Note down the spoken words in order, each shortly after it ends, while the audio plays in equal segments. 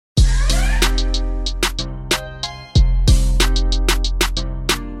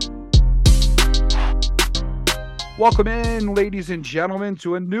Welcome in, ladies and gentlemen,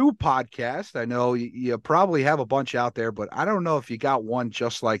 to a new podcast. I know you probably have a bunch out there, but I don't know if you got one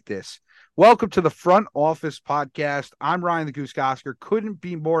just like this. Welcome to the Front Office Podcast. I'm Ryan the Goose Gosiker. Couldn't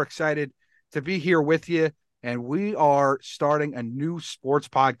be more excited to be here with you. And we are starting a new sports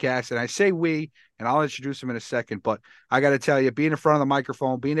podcast. And I say we, and I'll introduce them in a second. But I got to tell you, being in front of the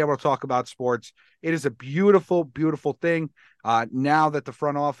microphone, being able to talk about sports, it is a beautiful, beautiful thing. Now that the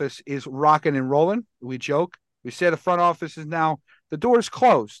front office is rocking and rolling, we joke. We say the front office is now, the door is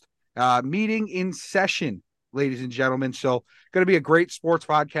closed. Meeting in session, ladies and gentlemen. So, going to be a great sports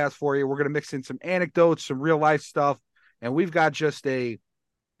podcast for you. We're going to mix in some anecdotes, some real life stuff, and we've got just an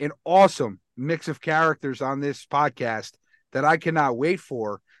awesome mix of characters on this podcast that I cannot wait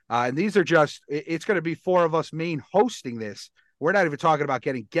for. And these are it's going to be four of us main hosting this. We're not even talking about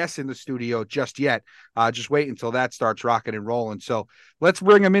getting guests in the studio just yet. Just wait until that starts rocking and rolling. So let's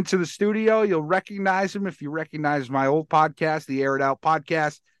bring them into the studio. You'll recognize them if you recognize my old podcast, the Air It Out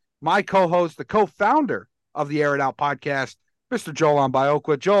Podcast. My co-host, the co-founder of the Air It Out Podcast, Mr. Jolan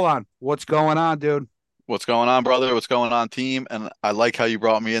Biokua. Jolan, what's going on, dude? What's going on, brother? What's going on, team? And I like how you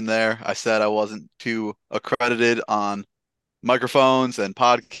brought me in there. I said I wasn't too accredited on microphones and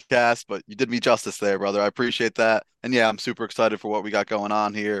podcasts, but you did me justice there, brother. I appreciate that. And yeah, I'm super excited for what we got going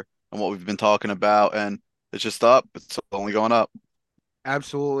on here and what we've been talking about. And it's just up. It's only going up.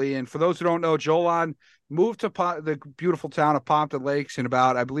 Absolutely. And for those who don't know, Jolan moved to the beautiful town of Pompton Lakes in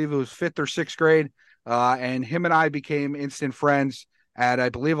about, I believe it was fifth or sixth grade. And him and I became instant friends at, I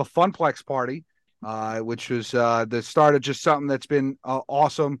believe, a Funplex party, which was the start of just something that's been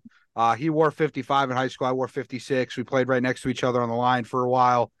awesome. He wore 55 in high school. I wore 56. We played right next to each other on the line for a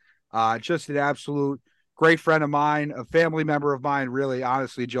while. Just an absolute great friend of mine, a family member of mine, really,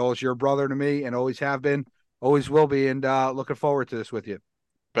 honestly, Joel, is your brother to me and always have been. Always will be, and looking forward to this with you.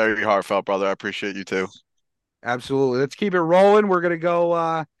 Very heartfelt, brother. I appreciate you too. Absolutely. Let's keep it rolling. We're gonna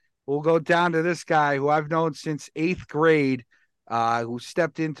go. We'll go down to this guy who I've known since eighth grade, who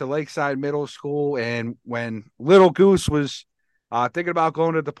stepped into Lakeside Middle School, and when little Goose was thinking about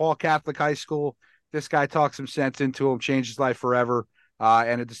going to DePaul Catholic High School, this guy talked some sense into him, changed his life forever,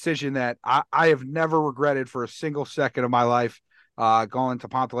 and a decision that I have never regretted for a single second of my life. Going to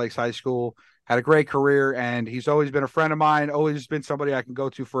Ponte Lakes High School. Had a great career, and he's always been a friend of mine, always been somebody I can go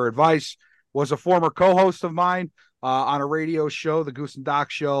to for advice. Was a former co-host of mine on a radio show, the Goose and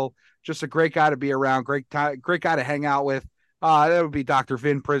Doc Show. Just a great guy to be around, great guy to hang out with. That would be Dr.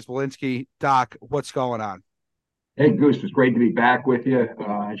 Vin Przybylinski. Doc, what's going on? Hey, Goose, it's great to be back with you.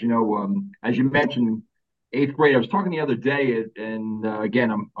 As you know, as you mentioned, eighth grade. I was talking the other day, and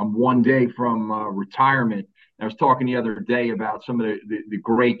again, I'm one day from retirement. I was talking the other day about some of the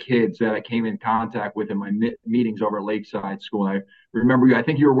great kids that I came in contact with in my meetings over at Lakeside School. I remember you. I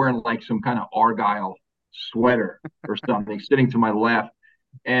think you were wearing like some kind of Argyle sweater or something, sitting to my left.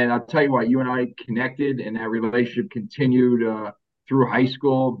 And I'll tell you what, you and I connected, and that relationship continued through high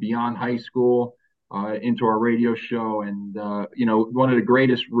school, beyond high school, into our radio show. And, one of the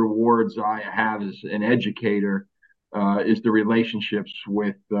greatest rewards I have as an educator is the relationships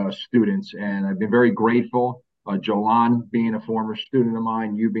with students. And I've been very grateful. Jolan being a former student of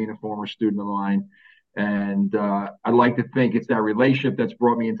mine, you being a former student of mine. And I'd like to think it's that relationship that's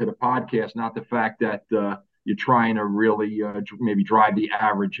brought me into the podcast, not the fact that you're trying to really maybe drive the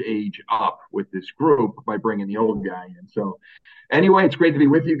average age up with this group by bringing the old guy in. So anyway, it's great to be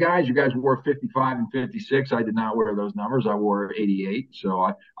with you guys. You guys wore 55 and 56. I did not wear those numbers. I wore 88.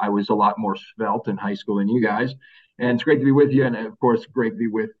 So I was a lot more svelte in high school than you guys. And it's great to be with you. And of course, great to be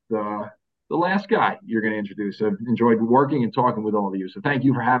with the last guy you're going to introduce. I've enjoyed working and talking with all of you. So thank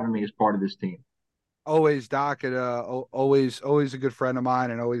you for having me as part of this team. Always, Doc, and always a good friend of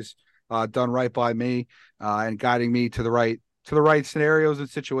mine, and always done right by me and guiding me to the right scenarios and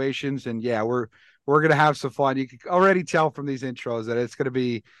situations. And yeah, we're gonna have some fun. You can already tell from these intros that it's gonna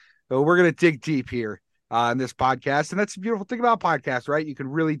be we're gonna dig deep here in this podcast, and that's the beautiful thing about podcasts, right? You can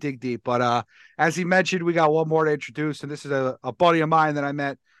really dig deep. But as he mentioned, we got one more to introduce, and this is a buddy of mine that I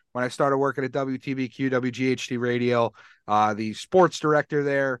met when I started working at WTBQ, WGHT Radio, the sports director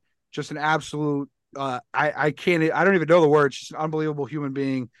there. Just an absolute I don't even know the words. Just an unbelievable human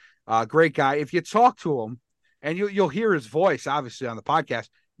being, great guy. If you talk to him, and you'll hear his voice, obviously on the podcast,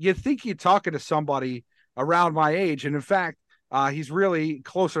 you'd think you're talking to somebody around my age, and in fact, he's really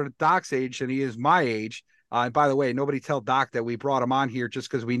closer to Doc's age than he is my age. And by the way, nobody tell Doc that we brought him on here just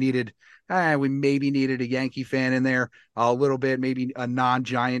because we maybe needed a Yankee fan in there a little bit, maybe a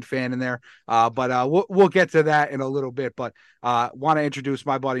non-Giant fan in there. But we'll get to that in a little bit. But want to introduce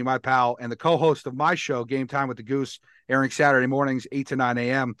my buddy, my pal, and the co-host of my show, Game Time with the Goose, airing Saturday mornings, 8 to 9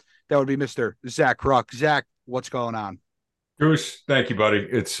 a.m. That would be Mr. Zach Kruk. Zach, what's going on? Goose, thank you, buddy.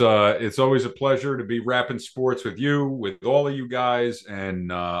 It's always a pleasure to be rapping sports with you, with all of you guys,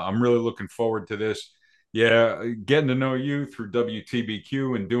 and I'm really looking forward to this. Yeah, getting to know you through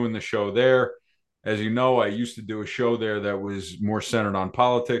WTBQ and doing the show there. As you know, I used to do a show there that was more centered on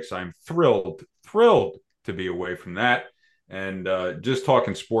politics. I'm thrilled to be away from that and just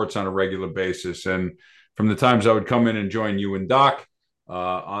talking sports on a regular basis. And from the times I would come in and join you and Doc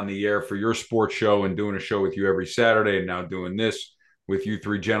on the air for your sports show and doing a show with you every Saturday, and now doing this with you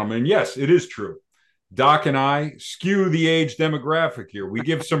three gentlemen. And yes, it is true. Doc and I skew the age demographic here. We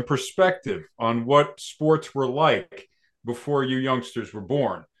give some perspective on what sports were like before you youngsters were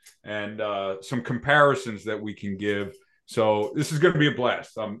born, and some comparisons that we can give. So this is going to be a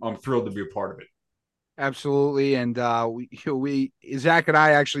blast. I'm thrilled to be a part of it. Absolutely. And we Zach and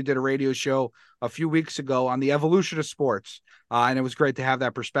I actually did a radio show a few weeks ago on the evolution of sports. And it was great to have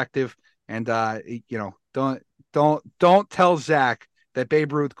that perspective. And don't tell Zach that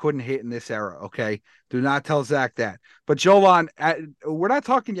Babe Ruth couldn't hit in this era. Okay. Do not tell Zach that. But Jolan, we're not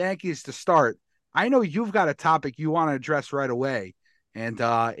talking Yankees to start. I know you've got a topic you want to address right away. And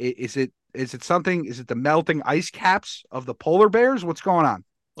is it the melting ice caps of the polar bears? What's going on?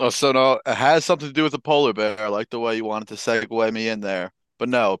 Oh, so no, it has something to do with the polar bear. I like the way you wanted to segue me in there. But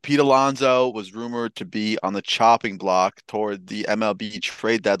no, Pete Alonso was rumored to be on the chopping block toward the MLB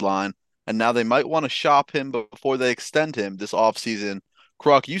trade deadline, and now they might want to shop him before they extend him this offseason.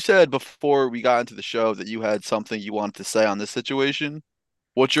 Kruk, you said before we got into the show that you had something you wanted to say on this situation.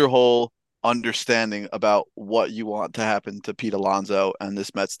 What's your whole understanding about what you want to happen to Pete Alonso and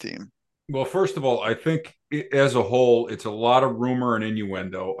this Mets team? Well, first of all, I think as a whole, it's a lot of rumor and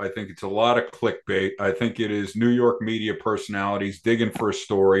innuendo. I think it's a lot of clickbait. I think it is New York media personalities digging for a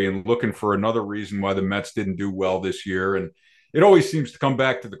story and looking for another reason why the Mets didn't do well this year. And it always seems to come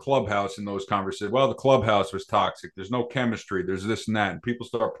back to the clubhouse in those conversations. Well, the clubhouse was toxic. There's no chemistry. There's this and that. And people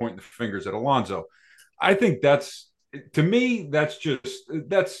start pointing the fingers at Alonso. I think to me, that's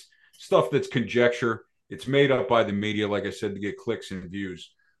stuff that's conjecture. It's made up by the media, like I said, to get clicks and views.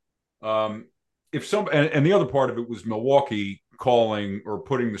 If some and the other part of it was Milwaukee calling or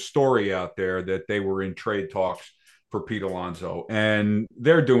putting the story out there that they were in trade talks for Pete Alonso, and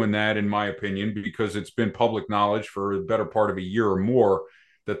they're doing that, in my opinion, because it's been public knowledge for the better part of a year or more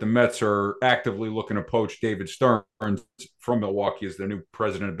that the Mets are actively looking to poach David Stearns from Milwaukee as their new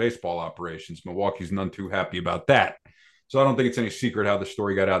president of baseball operations. Milwaukee's none too happy about that, so I don't think it's any secret how the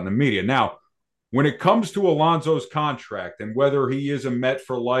story got out in the media. Now, when it comes to Alonso's contract and whether he is a Met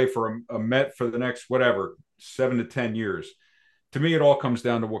for life or a Met for the next, 7 to 10 years, to me, it all comes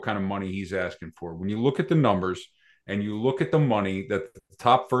down to what kind of money he's asking for. When you look at the numbers and you look at the money that the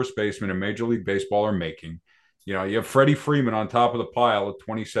top first basemen in Major League Baseball are making, you have Freddie Freeman on top of the pile at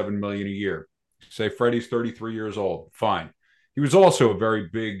 $27 million a year. Say Freddie's 33 years old. Fine. He was also a very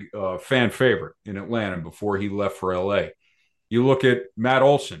big fan favorite in Atlanta before he left for LA. You look at Matt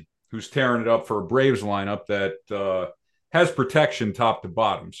Olson, who's tearing it up for a Braves lineup that has protection top to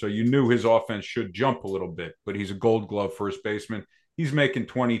bottom. So you knew his offense should jump a little bit, but he's a gold glove first baseman. He's making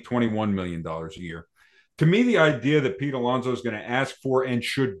 $21 million a year. To me, the idea that Pete Alonso is going to ask for and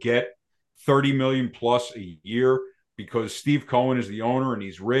should get $30 million plus a year because Steve Cohen is the owner and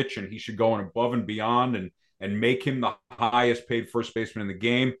he's rich and he should go above and beyond and make him the highest paid first baseman in the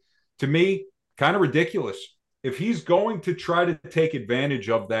game, to me, kind of ridiculous. If he's going to try to take advantage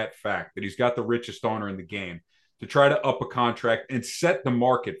of that fact that he's got the richest owner in the game to try to up a contract and set the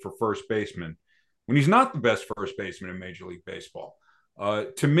market for first baseman when he's not the best first baseman in Major League Baseball,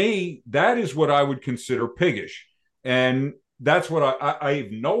 to me, that is what I would consider piggish. And that's what I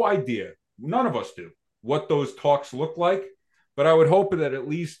have no idea. None of us do what those talks look like, but I would hope that at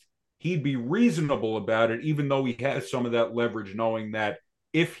least he'd be reasonable about it, even though he has some of that leverage, knowing that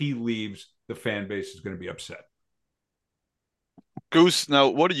if he leaves, the fan base is going to be upset. Goose, now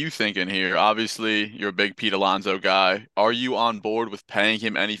what are you thinking here? Obviously, you're a big Pete Alonso guy. Are you on board with paying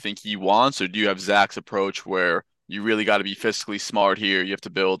him anything he wants, or do you have Zach's approach where you really got to be fiscally smart here? You have to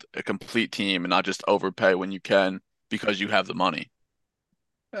build a complete team and not just overpay when you can because you have the money.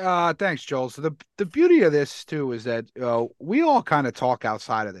 Thanks, Joel. So the beauty of this too is that we all kind of talk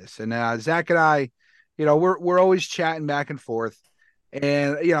outside of this, and Zach and I, we're always chatting back and forth.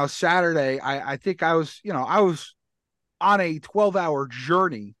 And Saturday, I think I was on a 12-hour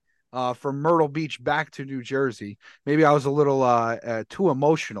journey from Myrtle Beach back to New Jersey. Maybe I was a little too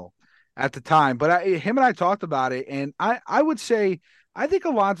emotional at the time, but him and I talked about it, and I would say I think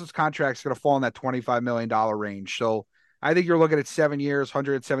Alonso's contract is going to fall in that $25 million range. So I think you're looking at 7 years,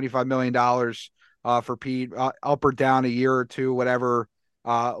 $175 million for Pete, up or down a year or two, whatever's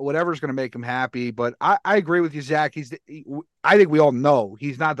going to make him happy. But I agree with you, Zach. I think we all know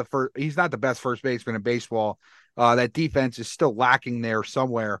he's not the best first baseman in baseball. That defense is still lacking there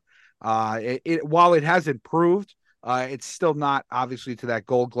somewhere. While it has improved, it's still not obviously to that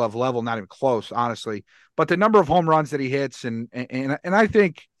Gold Glove level, not even close, honestly. But the number of home runs that he hits, and I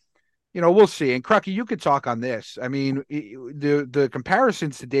think, we'll see. And Crucky, you could talk on this. I mean, the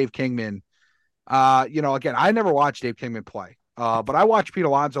comparisons to Dave Kingman. Again, I never watched Dave Kingman play, but I watched Pete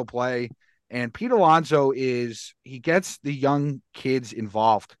Alonso play, and Pete Alonso he gets the young kids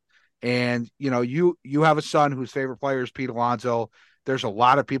involved. And, you have a son whose favorite player is Pete Alonso. There's a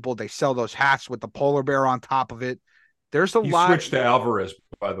lot of people, they sell those hats with the polar bear on top of it. There's a lot. He switched to Alvarez,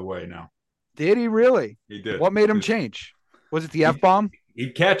 by the way, now. Did he really? He did. What made him change? Was it the F-bomb?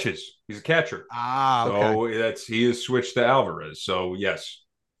 He catches. He's a catcher. Okay. So he has switched to Alvarez. So, yes.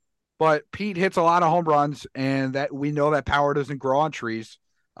 But Pete hits a lot of home runs, and that we know that power doesn't grow on trees.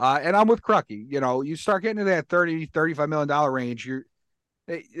 And I'm with Crucky. You start getting to that $30-$35 million range,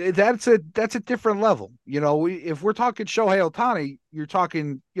 that's a different level. If we're talking Shohei Ohtani, you're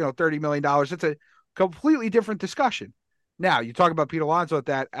talking, $30 million. It's a completely different discussion. Now, you talk about Pete Alonso at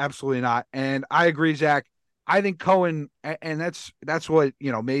that, absolutely not. And I agree, Zach. I think Cohen, and that's what,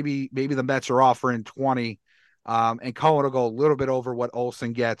 maybe the Mets are offering 20, and Cohen will go a little bit over what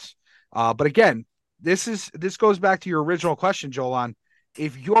Olsen gets. But again, this goes back to your original question, Jolan.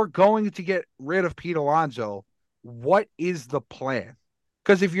 If you're going to get rid of Pete Alonso, what is the plan?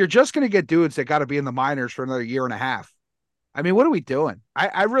 Because if you're just going to get dudes that got to be in the minors for another year and a half, I mean, what are we doing?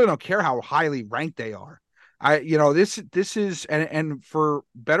 I really don't care how highly ranked they are. This is, and for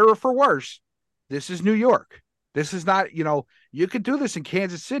better or for worse, this is New York. This is not, you could do this in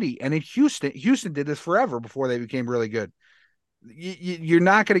Kansas City and in Houston. Houston did this forever before they became really good. You're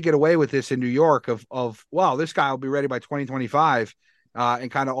not going to get away with this in New York of, well, this guy will be ready by 2025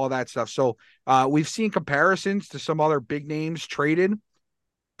 and kind of all that stuff. So we've seen comparisons to some other big names traded.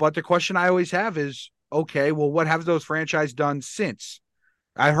 But the question I always have is, okay, well, what have those franchises done since?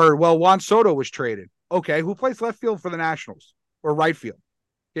 I heard, well, Juan Soto was traded. Okay, who plays left field for the Nationals or right field?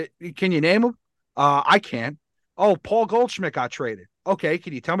 Can you name them? I can't. Oh, Paul Goldschmidt got traded. Okay,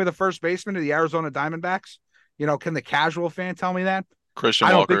 can you tell me the first baseman of the Arizona Diamondbacks? Can the casual fan tell me that? Christian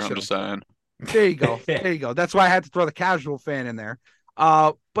Walker, I'm just saying. There you go. There you go. That's why I had to throw the casual fan in there.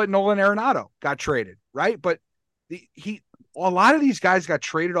 But Nolan Arenado got traded, right? But a lot of these guys got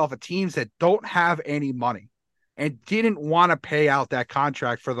traded off of teams that don't have any money and didn't want to pay out that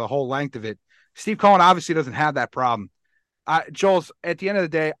contract for the whole length of it. Steve Cohen obviously doesn't have that problem. Joel's, at the end of the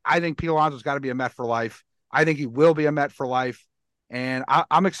day, I think Pete Alonso's got to be a Met for life. I think he will be a Met for life. And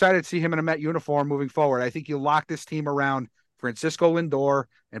I'm excited to see him in a Met uniform moving forward. I think you lock this team around Francisco Lindor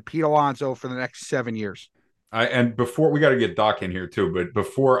and Pete Alonso for the next 7 years. And before, we got to get Doc in here too, but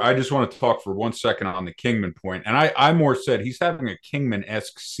before, I just want to talk for 1 second on the Kingman point. And I more said he's having a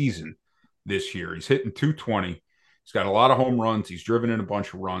Kingman-esque season this year. He's hitting 220. He's got a lot of home runs. He's driven in a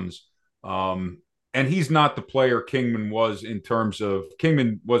bunch of runs. And he's not the player Kingman was in terms of,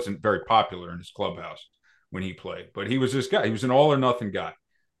 Kingman wasn't very popular in his clubhouse when he played, but he was this guy. He was an all or nothing guy.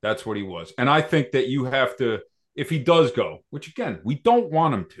 That's what he was. And I think that you have to, if he does go, which again, we don't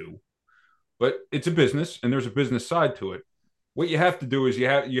want him to, but it's a business and there's a business side to it. What you have to do is you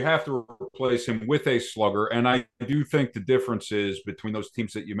have to replace him with a slugger. And I do think the difference is between those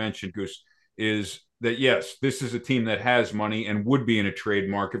teams that you mentioned, Goose, is that, yes, this is a team that has money and would be in a trade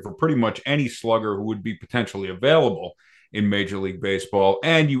market for pretty much any slugger who would be potentially available in Major League Baseball.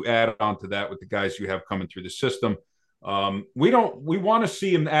 And you add on to that with the guys you have coming through the system. We want to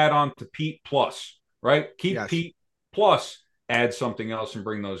see him add on to Pete plus, right? Keep Pete plus, add something else and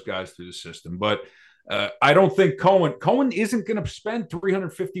bring those guys through the system. But I don't think Cohen isn't going to spend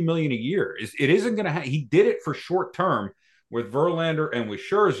 $350 million a year. It isn't going to. He did it for short term with Verlander and with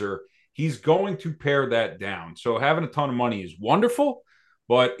Scherzer. He's going to pare that down. So having a ton of money is wonderful,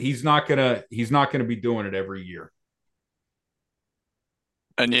 but he's not gonna be doing it every year.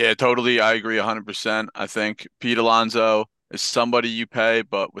 And yeah, totally, I agree 100%. I think Pete Alonso is somebody you pay,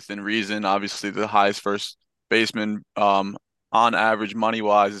 but within reason. Obviously, the highest first baseman on average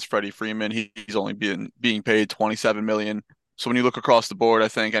money-wise is Freddie Freeman. He's only being paid $27 million. So when you look across the board, I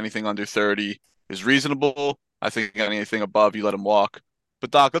think anything under 30 is reasonable. I think anything above, you let him walk. But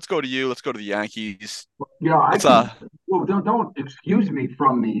Doc, let's go to you. Let's go to the Yankees. Yeah, Well, don't excuse me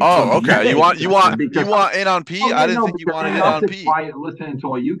from the Oh, okay. negative You want because in on P? oh I yeah, didn't no, think you because wanted in I'll on sit P. quiet listening to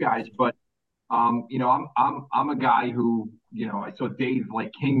all you guys, but I'm a guy who I saw Dave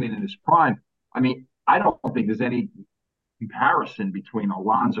like Kingman in his prime. I mean, I don't think there's any comparison between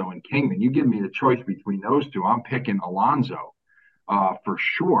Alonso and Kingman. You give me the choice between those two, I'm picking Alonso for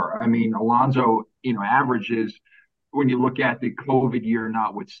sure. I mean, Alonso, averages when you look at the COVID year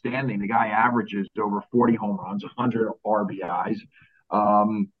notwithstanding, the guy averages over 40 home runs, 100 RBIs.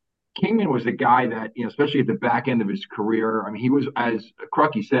 Um, Kingman was a guy that, especially at the back end of his career, I mean, he was, as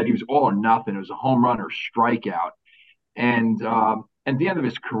Crucky said, he was all or nothing. It was a home run or strikeout. And at the end of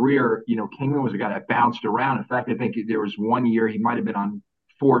his career, Kingman was a guy that bounced around. In fact, I think there was one year he might have been on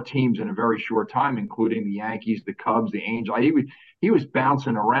four teams in a very short time, including the Yankees, the Cubs, the Angels. He was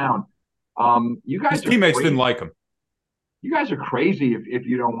bouncing around. You His guys are teammates crazy. didn't like him. You guys are crazy if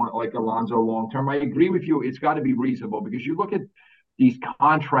you don't want like Alonso long term. I agree with you. It's got to be reasonable because you look at these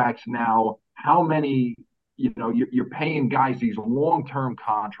contracts now. How many you're paying guys these long term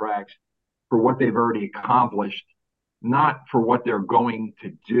contracts for what they've already accomplished, not for what they're going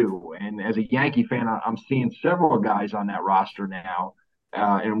to do. And as a Yankee fan, I'm seeing several guys on that roster now,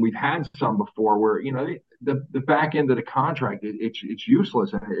 and we've had some before where the back end of the contract it's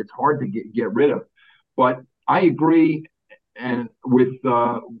useless and it's hard to get rid of. But I agree, and with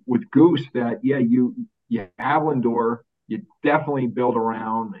Goose that you have Lindor, you definitely build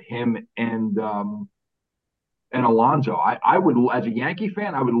around him and Alonso. I would, as a Yankee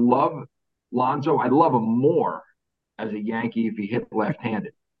fan, I would love Alonso. I'd love him more as a Yankee if he hit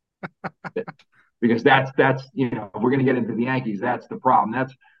left-handed, because that's if we're going to get into the Yankees, that's the problem.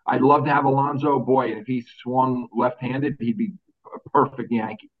 I'd love to have Alonso, boy, and if he swung left-handed, he'd be a perfect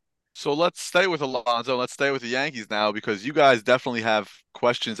Yankee. So let's stay with Alonso. Let's stay with the Yankees now because you guys definitely have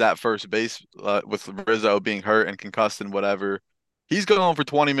questions at first base with Rizzo being hurt and concussed and whatever. He's going for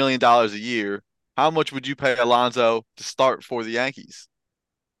 $20 million a year. How much would you pay Alonso to start for the Yankees?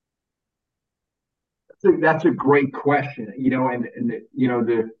 That's a great question.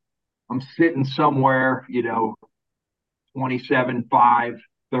 I'm sitting somewhere, 27, 5,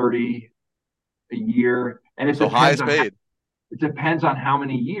 30 a year, and So highest paid. it depends on how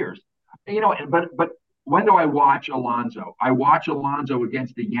many years. But when do I watch Alonso? I watch Alonso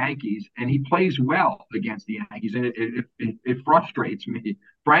against the Yankees, and he plays well against the Yankees, and it frustrates me.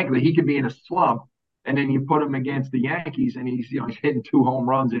 Frankly, he could be in a slump, and then you put him against the Yankees, and he's hitting 2 home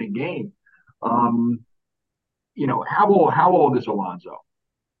runs in a game. How old is Alonso?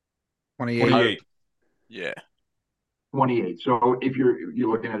 28. Yeah. 28. So if you're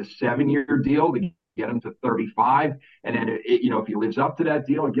looking at a 7-year deal to get him to 35, and then if he lives up to that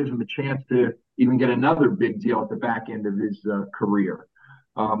deal, it gives him a chance to even get another big deal at the back end of his career.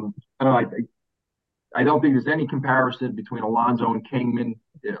 I don't think there's any comparison between Alonso and Kingman.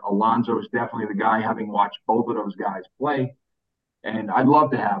 Alonso is definitely the guy, having watched both of those guys play. And I'd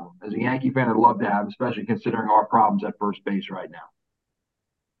love to have him. As a Yankee fan, I'd love to have him, especially considering our problems at first base right now.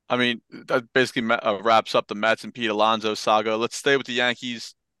 I mean, that basically wraps up the Mets and Pete Alonso saga. Let's stay with the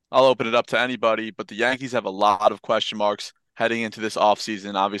Yankees. I'll open it up to anybody, but the Yankees have a lot of question marks heading into this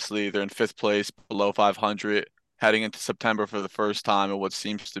offseason. Obviously, they're in 5th place, below 500, heading into September for the first time in what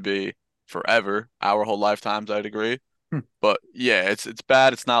seems to be forever, our whole lifetimes, I'd agree. But yeah, it's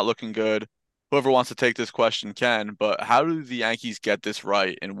bad. It's not looking good. Whoever wants to take this question can, but how do the Yankees get this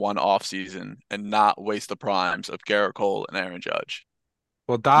right in one offseason and not waste the primes of Garrett Cole and Aaron Judge?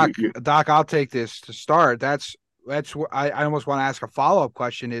 Well, Doc, I'll take this to start. That's what I almost want to ask a follow-up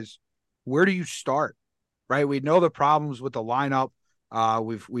question is, where do you start? Right? We know the problems with the lineup.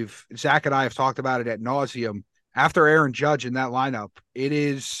 We've Zach and I have talked about it ad nauseum. After Aaron Judge in that lineup, it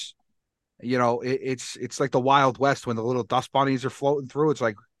is, it's like the Wild West when the little dust bunnies are floating through. It's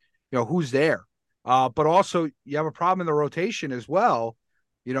like, who's there? But also you have a problem in the rotation as well.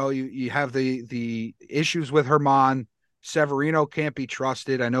 You have the issues with Herman. Severino can't be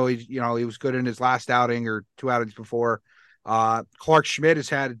trusted. I know he was good in his last outing or 2 outings before. Clark Schmidt has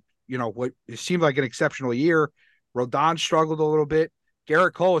had, what it seemed like an exceptional year. Rodon struggled a little bit.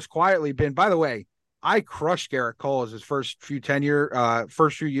 Garrett Cole has quietly been, by the way, I crushed Garrett Cole as his first few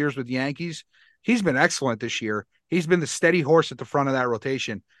years with the Yankees. He's been excellent this year. He's been the steady horse at the front of that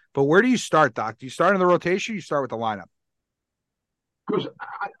rotation. But where do you start, Doc? Do you start in the rotation or you start with the lineup? Because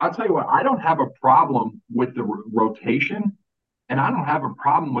I'll tell you what, I don't have a problem with the rotation, and I don't have a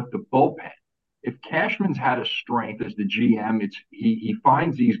problem with the bullpen. If Cashman's had a strength as the GM, he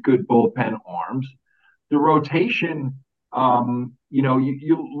finds these good bullpen arms. The rotation,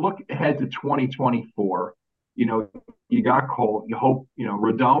 you look ahead to 2024. You got Cole. You hope,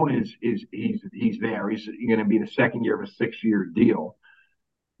 Rodon he's there. He's going to be the second year of a 6-year deal.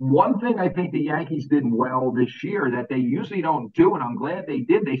 One thing I think the Yankees did well this year that they usually don't do, and I'm glad they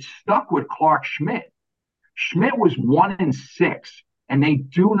did, they stuck with Clark Schmidt. Schmidt was 1-6, and they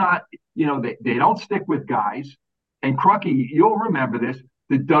do not, they don't stick with guys. And Crucky, you'll remember this,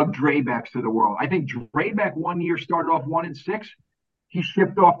 the Doug Drabecks of the world. I think Drabeck one year started off 1-6. He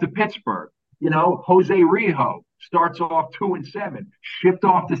shipped off to Pittsburgh. Jose Rijo starts off 2-7, shipped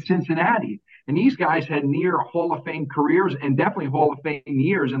off to Cincinnati. And these guys had near Hall of Fame careers and definitely Hall of Fame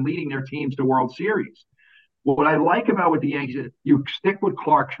years and leading their teams to World Series. What I like about with the Yankees is you stick with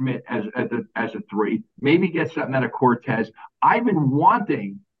Clark Schmidt as a 3, maybe get something out of Cortez. I've been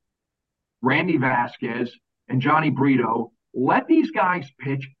wanting Randy Vasquez and Johnny Brito. Let these guys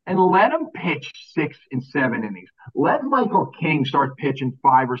pitch and let them pitch 6 and 7 innings. Let Michael King start pitching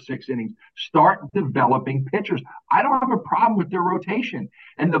 5 or 6 innings. Start developing pitchers. I don't have a problem with their rotation.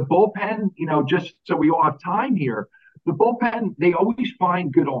 And the bullpen, just so we all have time here, the bullpen, they always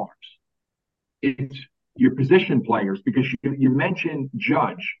find good arms. It's your position players, because you mentioned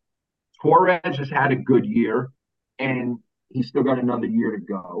Judge. Torres has had a good year, and he's still got another year to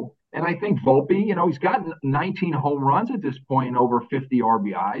go. And I think Volpe, he's got 19 home runs at this point and over 50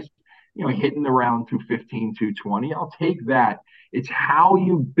 RBIs, hitting around 215, 220. I'll take that. It's how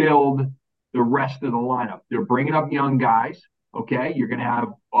you build the rest of the lineup. They're bringing up young guys. Okay. You're going to have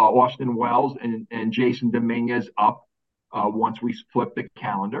Austin Wells and Jason Dominguez up once we flip the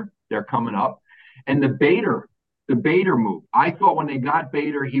calendar. They're coming up. And the Bader move. I thought when they got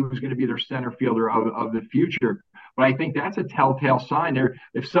Bader, he was going to be their center fielder of the future. But I think that's a telltale sign there.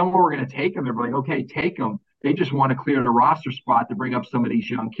 If someone were going to take him, they're like, okay, take him. They just want to clear the roster spot to bring up some of these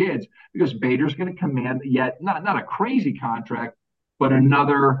young kids, because Bader's going to command yet not a crazy contract, but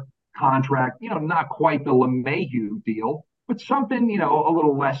another contract, not quite the LeMahieu deal, but something, a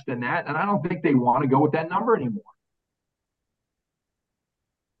little less than that. And I don't think they want to go with that number anymore.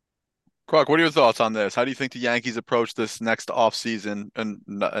 Kruk, what are your thoughts on this? How do you think the Yankees approach this next offseason and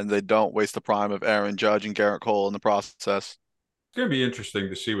they don't waste the prime of Aaron Judge and Garrett Cole in the process? It's going to be interesting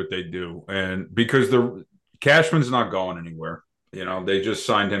to see what they do. And because Cashman's not going anywhere. They just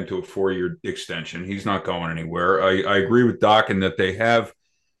signed him to a 4-year extension. He's not going anywhere. I agree with Doc in that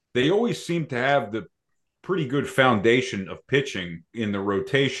they always seem to have the pretty good foundation of pitching in the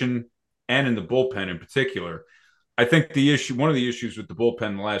rotation and in the bullpen in particular. I think one of the issues with the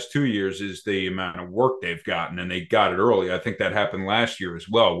bullpen the last 2 years is the amount of work they've gotten, and they got it early. I think that happened last year as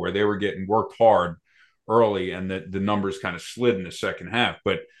well, where they were getting worked hard early and the numbers kind of slid in the second half.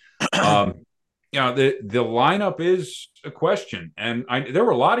 But, the lineup is a question. And there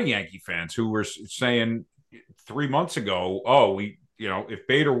were a lot of Yankee fans who were saying 3 months ago, if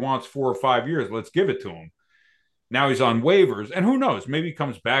Bader wants 4 or 5 years, let's give it to him. Now he's on waivers, and who knows? Maybe he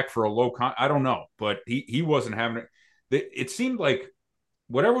comes back for a I don't know, but he wasn't having it. It seemed like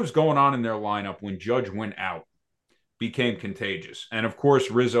whatever was going on in their lineup when Judge went out became contagious. And of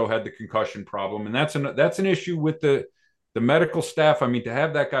course, Rizzo had the concussion problem, and that's an issue with the medical staff. I mean, to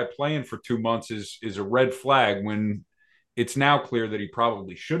have that guy playing for 2 months is a red flag when it's now clear that he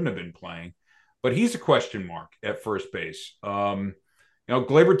probably shouldn't have been playing. But he's a question mark at first base.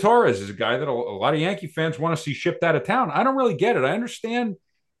 Gleyber Torres is a guy that a lot of Yankee fans want to see shipped out of town. I don't really get it. I understand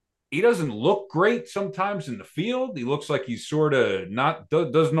he doesn't look great sometimes in the field. He looks like he's sort of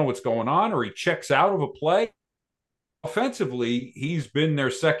doesn't know what's going on, or he checks out of a play. Offensively, he's been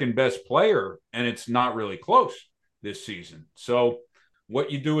their second best player, and it's not really close this season. So what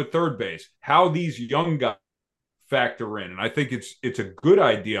you do at third base, how these young guys factor in. And I think it's a good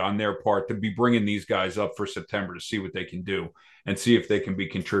idea on their part to be bringing these guys up for September to see what they can do and see if they can be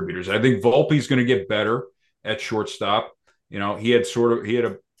contributors. I think Volpe's going to get better at shortstop. He had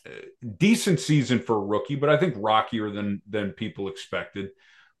a decent season for a rookie, but I think rockier than people expected.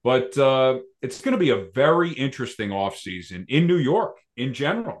 But it's going to be a very interesting offseason in New York in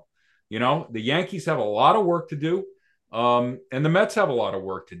general. The Yankees have a lot of work to do. And the Mets have a lot of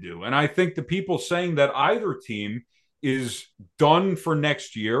work to do. And I think the people saying that either team is done for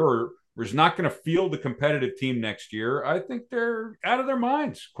next year or is not going to field a competitive team next year, I think they're out of their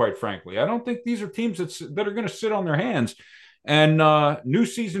minds, quite frankly. I don't think these are teams that are going to sit on their hands. And new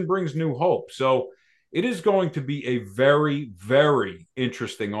season brings new hope. So it is going to be a very, very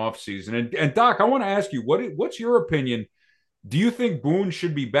interesting offseason. And Doc, I want to ask you, what's your opinion? Do you think Boone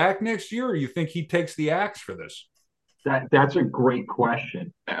should be back next year, or do you think he takes the axe for this? That's a great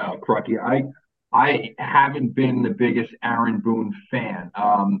question, Crucky. I haven't been the biggest Aaron Boone fan.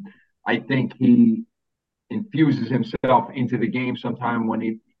 I think he infuses himself into the game sometime when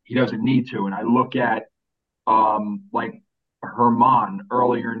he doesn't need to. And I look at like Herman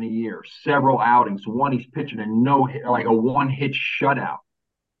earlier in the year, several outings. One, he's pitching a no hit, like a one hit shutout.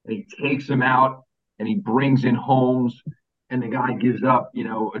 And he takes him out and he brings in Holmes, and the guy gives up,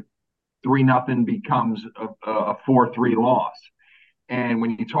 a 3-0 becomes a 4-3 loss. And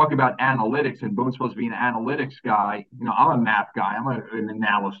when you talk about analytics, and Boone's supposed to be an analytics guy, I'm a math guy, an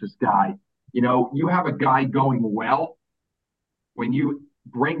analysis guy. You have a guy going well. When you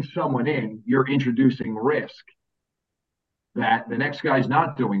bring someone in, you're introducing risk that the next guy's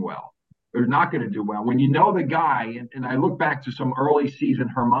not doing well or not going to do well. When you know the guy, and I look back to some early season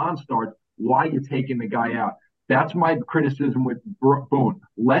Herman starts, why are you taking the guy out? That's my criticism with Boone.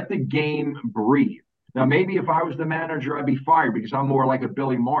 Let the game breathe. Now, maybe if I was the manager, I'd be fired because I'm more like a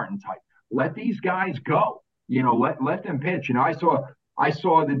Billy Martin type. Let these guys go. Let them pitch. I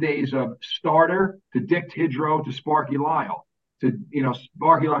saw the days of starter to Dick Tidrow to Sparky Lyle to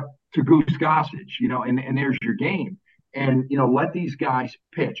Sparky Lyle to Goose Gossage. And there's your game. And let these guys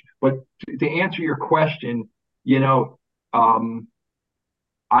pitch. But to answer your question,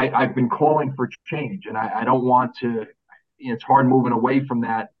 I've been calling for change, and I don't want to. It's hard moving away from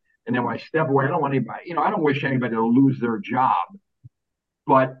that. And then when I step away, I don't want anybody. I don't wish anybody to lose their job,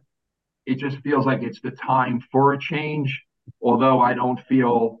 but it just feels like it's the time for a change. Although I don't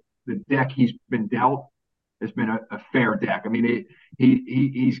feel the deck he's been dealt has been a fair deck. I mean,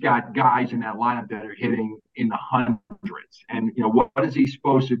 he's got guys in that lineup that are hitting in the hundreds. And, what is he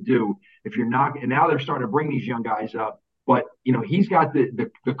supposed to do if you're not? And now they're starting to bring these young guys up. But, he's got the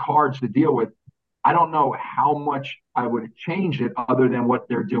cards to deal with. I don't know how much I would have changed it other than what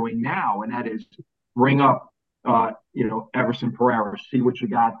they're doing now. And that is bring up, Everson Pereira, see what you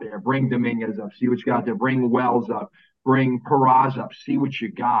got there. Bring Dominguez up, see what you got there. Bring Wells up. Bring Peraz up, see what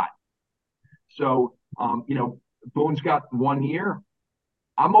you got. So, Boone's got 1 year.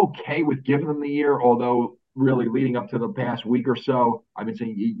 I'm okay with giving him the year, although really leading up to the past week or so, I've been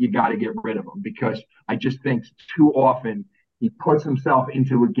saying you got to get rid of him because I just think too often he puts himself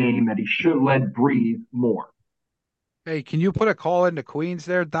into a game that he should let breathe more. Hey, can you put a call into Queens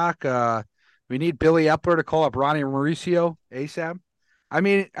there, Doc? We need Billy Epler to call up Ronnie Mauricio ASAP. I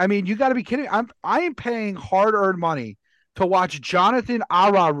mean, you got to be kidding. I am paying hard-earned money to watch Jonathan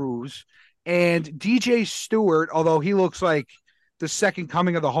Araruz and DJ Stewart, although he looks like the second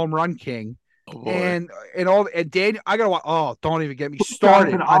coming of the home run king. Oh, and Daniel, I gotta watch. Oh, don't even get me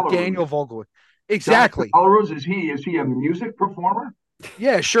started on Daniel Vogel. Exactly. Araruz, is he a music performer?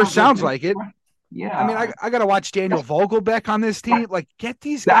 Yeah, sure sounds like it. Yeah. I mean, I gotta watch Daniel Vogelbeck on this team. Like, get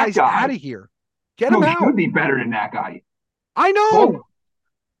these guys out of here. Get them out. He should be better than that guy. I know.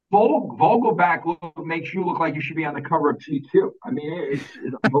 Vogelback makes you look like you should be on the cover of T2. I mean,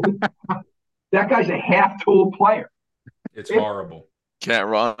 that guy's a half-tool player. It's horrible. Can't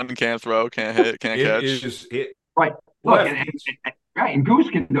run, can't throw, can't hit, can't catch. Right. Look, and Goose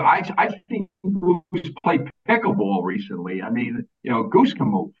can do. I think Goose played pickleball recently. I mean, Goose can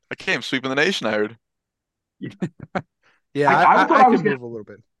move. I came sweeping the nation, I heard. Yeah, I thought I was going to move a little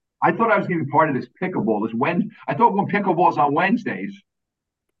bit. I thought I was going to be part of this pickleball. I thought when pickleball's on Wednesdays.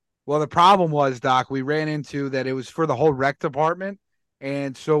 Well, the problem was, Doc, we ran into that it was for the whole rec department.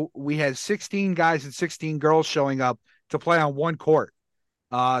 And so we had 16 guys and 16 girls showing up to play on one court.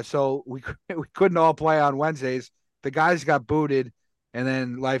 So we couldn't all play on Wednesdays. The guys got booted, and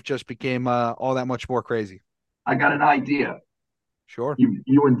then life just became all that much more crazy. I got an idea. Sure.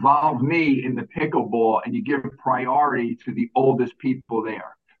 You involve me in the pickleball, and you give priority to the oldest people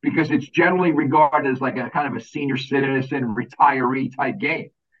there because it's generally regarded as like a kind of a senior citizen retiree type game.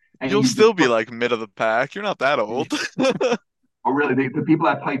 And You'll still be like mid of the pack. You're not that old. Oh, really? The people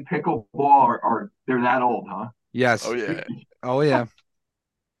that play pickleball they're that old, huh? Yes. Oh yeah.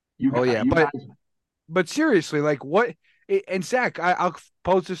 Oh yeah. Guys. But seriously, like what? And Zach, I'll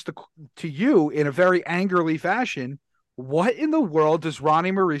pose this to you in a very angrily fashion. What in the world does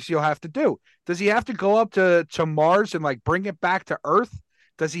Ronnie Mauricio have to do? Does he have to go up to Mars and like bring it back to Earth?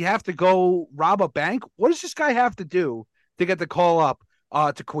 Does he have to go rob a bank? What does this guy have to do to get the call up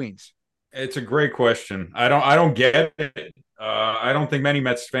to Queens? It's a great question. I don't get it. I don't think many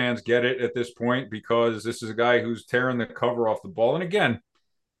Mets fans get it at this point because this is a guy who's tearing the cover off the ball. And again,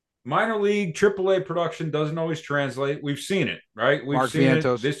 minor league, AAA production doesn't always translate. We've seen it, right? We've Mark seen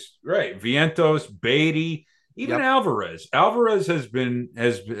Vientos. Vientos, Beatty, even Alvarez. Alvarez has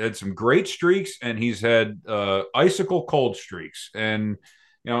had some great streaks, and he's had icicle cold streaks. And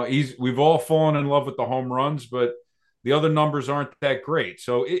we've all fallen in love with the home runs, but the other numbers aren't that great.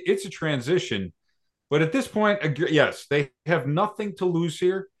 So it's a transition. But at this point, yes, they have nothing to lose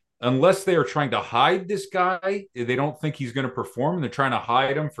here. unless they are trying to hide this guy, they don't think he's going to perform, and they're trying to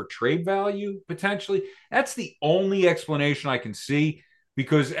hide him for trade value potentially. That's the only explanation I can see,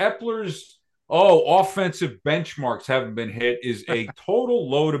 because Epler's offensive benchmarks haven't been hit is a total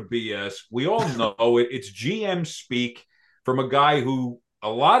load of BS. We all know it. It's GM speak from a guy who a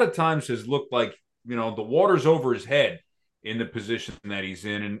lot of times has looked like, the water's over his head in the position that he's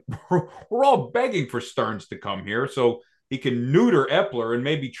in. And we're all begging for Stearns to come here so he can neuter Epler and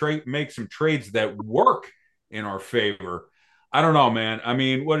maybe make some trades that work in our favor. I don't know, man. I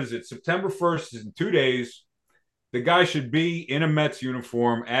mean, what is it? September 1st is in 2 days. The guy should be in a Mets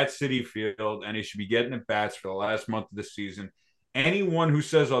uniform at Citi Field, and he should be getting at bats for the last month of the season. Anyone who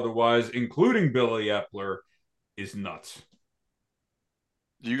says otherwise, including Billy Epler, is nuts.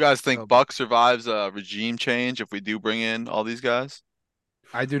 Do you guys think Buck survives a regime change if we do bring in all these guys?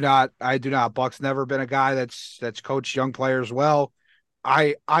 I do not. Buck's never been a guy that's coached young players well.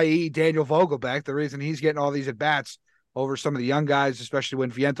 I.e. Daniel Vogelbach. The reason he's getting all these at bats over some of the young guys, especially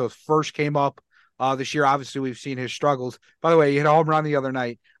when Vientos first came up this year. Obviously, we've seen his struggles. By the way, he hit a home run the other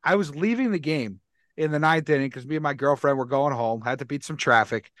night. I was leaving the game in the ninth inning because me and my girlfriend were going home. Had to beat some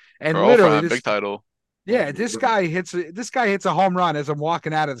traffic, and literally, big title. Yeah, this guy hits a home run as I'm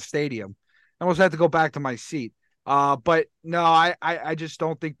walking out of the stadium. I almost had to go back to my seat. But no, I just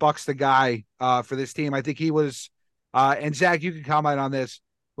don't think Buck's the guy for this team. I think he was, and Zach, you can comment on this.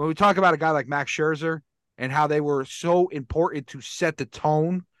 When we talk about a guy like Max Scherzer and how they were so important to set the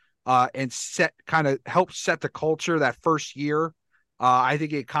tone and help set the culture that first year, I think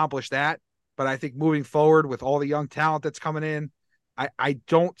he accomplished that. But I think moving forward with all the young talent that's coming in, I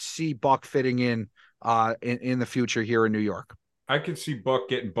don't see Buck fitting in the future here in New York. I could see Buck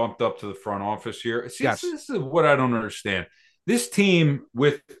getting bumped up to the front office here. See, yes. This is what I don't understand. This team,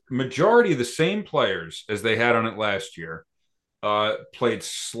 with majority of the same players as they had on it last year, played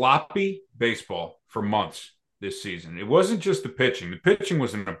sloppy baseball for months this season. It wasn't just the pitching. The pitching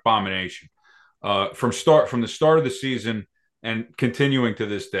was an abomination from the start of the season and continuing to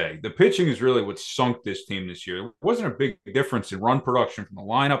this day. The pitching is really what sunk this team this year. It wasn't a big difference in run production from the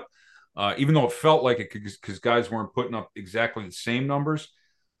lineup. Even though it felt like it because guys weren't putting up exactly the same numbers.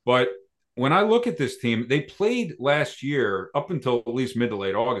 But when I look at this team, they played last year, up until at least mid to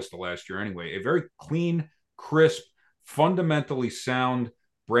late August of last year anyway, a very clean, crisp, fundamentally sound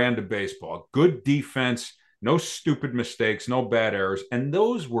brand of baseball. Good defense, no stupid mistakes, no bad errors. And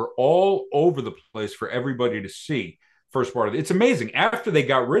those were all over the place for everybody to see. First part of it. It's amazing. After they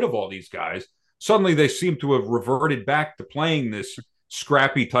got rid of all these guys, suddenly they seem to have reverted back to playing this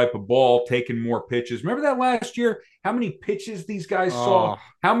scrappy type of ball, taking more pitches. Remember that last year? How many pitches these guys saw?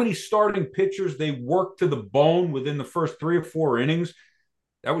 How many starting pitchers they worked to the bone within the first 3 or 4 innings?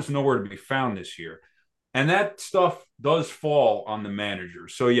 That was nowhere to be found this year. And that stuff does fall on the manager.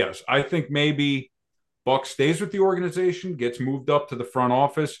 So, yes, I think maybe Buck stays with the organization, gets moved up to the front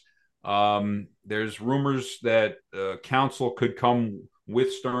office. There's rumors that counsel could come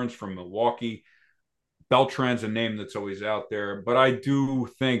with Stearns from Milwaukee. Beltran's a name that's always out there, but I do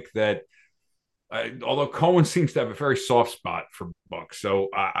think that although Cohen seems to have a very soft spot for Buck, so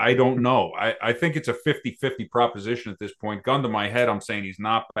I don't know. I think it's a 50-50 proposition at this point. Gun to my head, I'm saying he's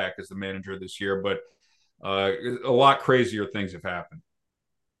not back as the manager this year, but a lot crazier things have happened.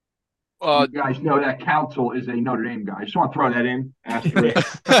 You guys know that counsel is a Notre Dame guy. I just want to throw that in.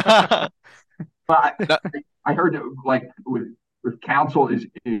 But I heard that, like with counsel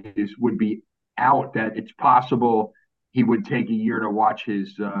would be out, that it's possible he would take a year to watch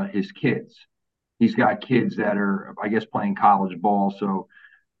his kids. He's got kids that are, I guess, playing college ball. So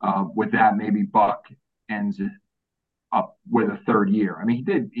with that, maybe Buck ends up with a third year. I mean,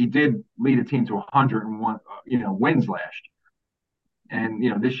 he did lead a team to 101 wins last year.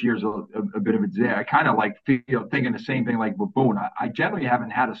 And this year's a bit of a day. I kind of thinking the same thing like with Boone. I generally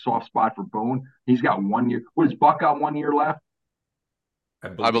haven't had a soft spot for Boone. He's got 1 year. What has Buck got 1 year left?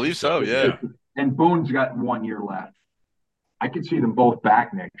 I believe so. Yeah. And Boone's got 1 year left. I could see them both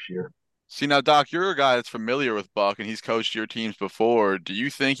back next year. See, now, Doc, you're a guy that's familiar with Buck, and he's coached your teams before. Do you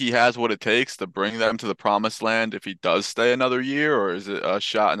think he has what it takes to bring them to the promised land if he does stay another year, or is it a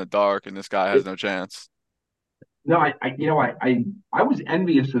shot in the dark and this guy has no chance? No, I was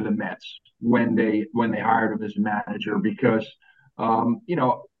envious of the Mets when they hired him as manager because,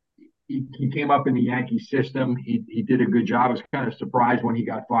 he came up in the Yankee system. He did a good job. I was kind of surprised when he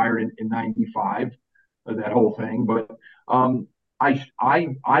got fired in 95, that whole thing. But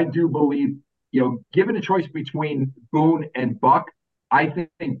I do believe, given a choice between Boone and Buck, I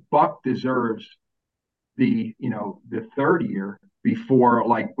think Buck deserves the third year before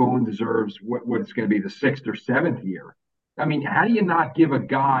like Boone deserves what it's going to be the 6th or 7th year. I mean, how do you not give a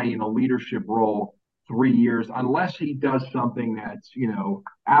guy in a leadership role 3 years unless he does something that's,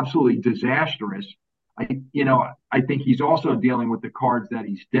 absolutely disastrous? I think he's also dealing with the cards that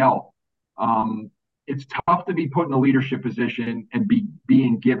he's dealt. It's tough to be put in a leadership position and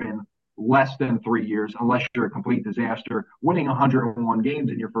being given less than 3 years unless you're a complete disaster. Winning 101 games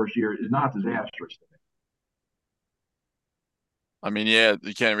in your first year is not disastrous to me. I mean, yeah,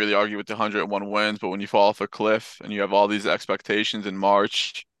 you can't really argue with the 101 wins, but when you fall off a cliff and you have all these expectations in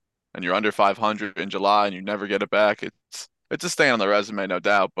March and you're under 500 in July and you never get it back, it's a stain on the resume, no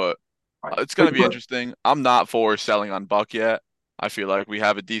doubt, but Right. it's going to be interesting. I'm not for selling on Buck yet. I feel like we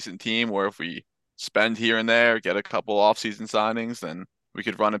have a decent team where if we spend here and there, get a couple offseason signings, then we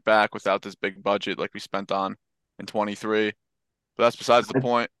could run it back without this big budget like we spent on in 23. But that's besides the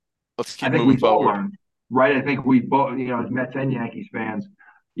point. Let's I keep think moving we've all forward. learned, right? I think we both, as Mets and Yankees fans,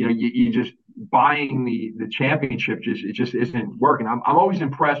 you just buying the championship it just isn't working. I'm always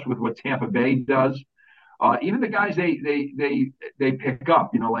impressed with what Tampa Bay does. Even the guys they pick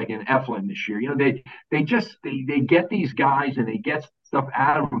up, like in Eflin this year, they get these guys and they get stuff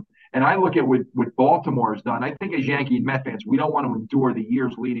out of them. And I look at what Baltimore has done. I think as Yankee and Met fans, we don't want to endure the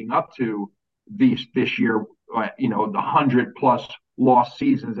years leading up to this year, the 100+ lost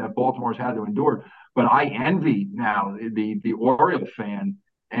seasons that Baltimore's had to endure. But I envy now the Oriole fan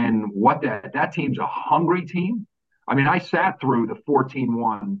and what that team's a hungry team. I mean, I sat through the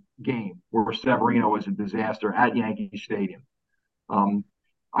 14-1 game where Severino was a disaster at Yankee Stadium.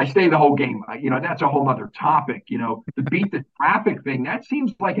 I stayed the whole game. That's a whole other topic. To beat the traffic thing, that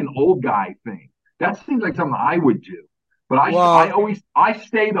seems like an old guy thing. That seems like something I would do. But I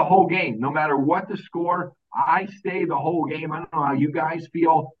stay the whole game, no matter what the score. I stay the whole game. I don't know how you guys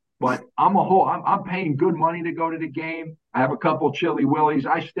feel, but I'm paying good money to go to the game. I have a couple chili willies.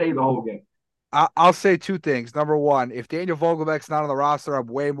 I stay the whole game. I'll say two things. Number one, if Daniel Vogelbeck's not on the roster, I'm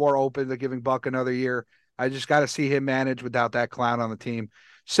way more open to giving Buck another year. I just got to see him manage without that clown on the team.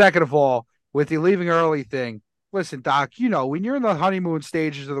 Second of all, with the leaving early thing, listen, Doc, when you're in the honeymoon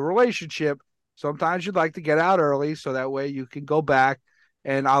stages of the relationship, sometimes you'd like to get out early so that way you can go back,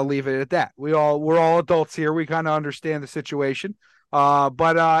 and I'll leave it at that. We're all adults here. We kind of understand the situation.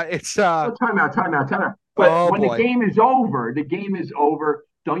 But it's time out. But when the game is over,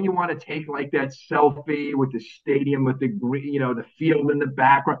 don't you want to take like that selfie with the stadium, with the the field in the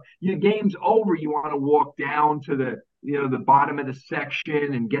background? Your game's over. You want to walk down to the bottom of the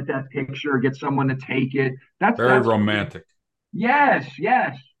section and get that picture, get someone to take it. That's romantic. Yes.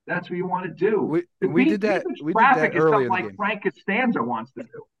 That's what you want to do. We did that. We did that early in the game. Frank Costanza wants to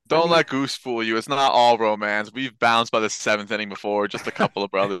do. Don't let Goose fool you. It's not all romance. We've bounced by the 7th inning before, just a couple of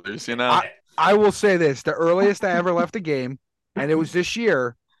brothers, I will say this. The earliest I ever left a game, and it was this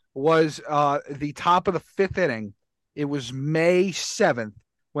year, was the top of the 5th inning. It was May 7th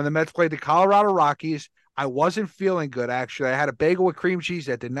when the Mets played the Colorado Rockies. I wasn't feeling good, actually. I had a bagel with cream cheese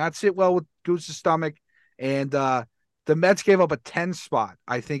that did not sit well with Goose's stomach, and the Mets gave up a 10 spot.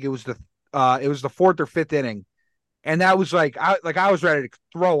 I think it was the 4th or 5th inning. And that was like I was ready to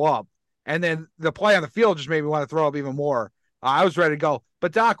throw up. And then the play on the field just made me want to throw up even more. I was ready to go.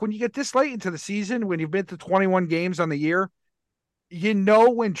 But, Doc, when you get this late into the season, when you've been to 21 games on the year,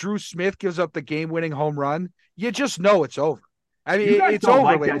 when Drew Smith gives up the game-winning home run, you just know it's over. I mean, it's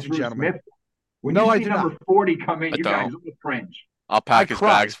over, ladies and gentlemen. Smith. When you see number 40 come in, you guys will cringe. I'll pack his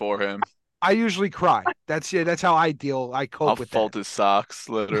bags for him. I usually cry. That's it. That's how I deal. I cope with that. I'll fold his socks,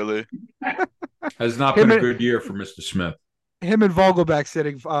 literally. Has not been a good year for Mr. Smith. Him and Vogelback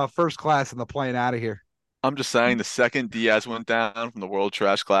sitting first class in the plane out of here. I'm just saying, the second Diaz went down from the World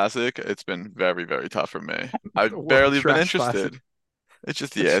Trash Classic, it's been very, very tough for me. I've barely been interested. Classic. It's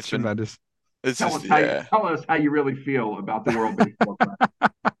just, it's tremendous. Tell us how you really feel about the World Baseball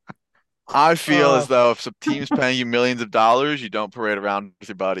Classic. I feel as though if some team's paying you millions of dollars, you don't parade around with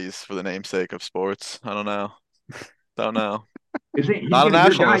your buddies for the namesake of sports. I don't know. Is it not a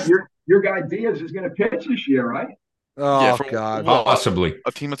nationalist? Your guy Diaz is going to pitch this year, right? Oh, yeah, God. Possibly.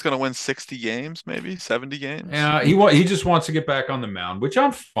 A team that's going to win 60 games, maybe 70 games. Yeah, he just wants to get back on the mound, which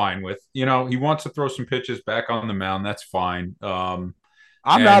I'm fine with. He wants to throw some pitches back on the mound. That's fine.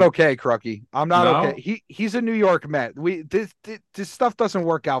 I'm not okay, Crucky. I'm not okay. He's a New York Met. This stuff doesn't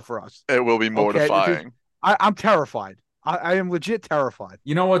work out for us. It will be mortifying. Okay? I'm terrified. I am legit terrified.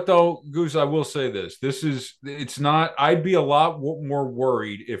 You know what, though, Goose? I will say this. It's not. I'd be a lot more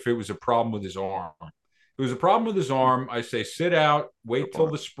worried if it was a problem with his arm. If it was a problem with his arm, I say sit out, wait till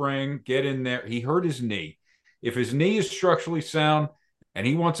the spring, get in there. He hurt his knee. If his knee is structurally sound and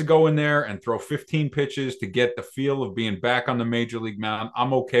he wants to go in there and throw 15 pitches to get the feel of being back on the major league mound,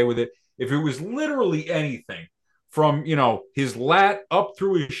 I'm okay with it. If it was literally anything, from, his lat up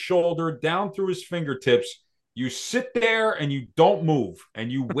through his shoulder, down through his fingertips. You sit there and you don't move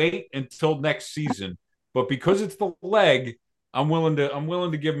and you wait until next season. But because it's the leg, I'm willing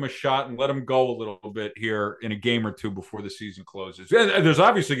to give him a shot and let him go a little bit here in a game or two before the season closes. And there's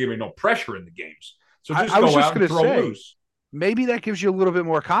obviously going to be no pressure in the games. So just go out and throw loose. Maybe that gives you a little bit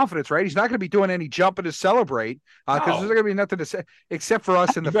more confidence, right? He's not going to be doing any jumping to celebrate because there's going to be nothing to say except for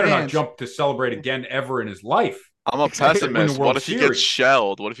us in the fans. He better not jump to celebrate again ever in his life. I'm a pessimist. What if he gets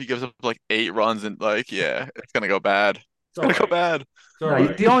shelled? What if he gives up like 8 runs and it's going to go bad. It's going to go bad. You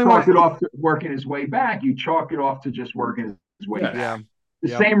chalk it off to working his way back. You chalk it off to just working his way back. Yeah.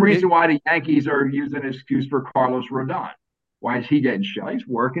 The same reason why the Yankees are using an excuse for Carlos Rodon. Why is he getting shelled? He's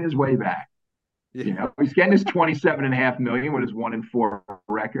working his way back. Yeah. He's getting his $27.5 million with his 1-4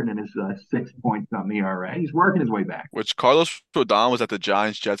 record and his 6-point-something ERA. He's working his way back. Which Carlos Rodon was at the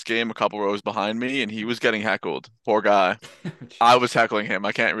Giants-Jets game a couple rows behind me, and he was getting heckled. Poor guy. I was heckling him.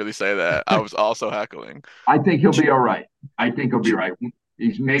 I can't really say that. I was also heckling. I think he'll be all right.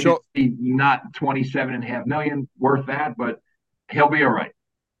 He's maybe not $27.5 million worth that, but he'll be all right.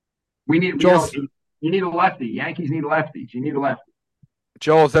 We need you need a lefty. Yankees need lefties. You need a lefty.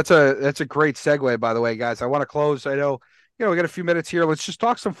 Joel, that's a great segue, by the way, guys. I want to close. I know, we got a few minutes here. Let's just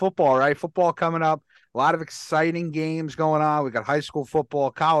talk some football, right? Football coming up. A lot of exciting games going on. We got high school football,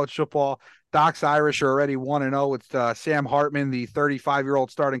 college football. Doc's Irish are already 1-0 with Sam Hartman, the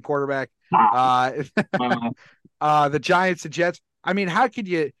 35-year-old starting quarterback. The Giants and Jets. I mean, how could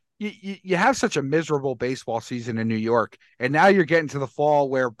you have such a miserable baseball season in New York, and now you're getting to the fall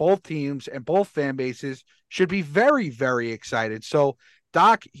where both teams and both fan bases should be very, very excited. So,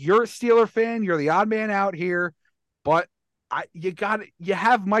 Doc, you're a Steeler fan. You're the odd man out here, but you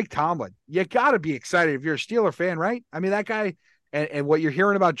have Mike Tomlin. You got to be excited if you're a Steeler fan, right? I mean, that guy and what you're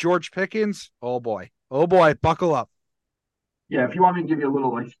hearing about George Pickens, oh boy, buckle up. Yeah, if you want me to give you a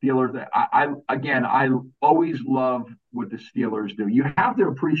little Steelers, I always love what the Steelers do. You have to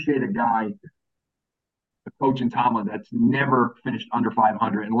appreciate a guy, a coach in Tomlin, that's never finished under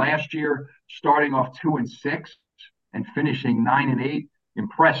 500. And last year, starting off 2-6 and finishing 9-8.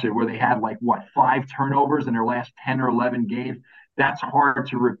 Impressive, where they had 5 turnovers in their last 10 or 11 games. That's hard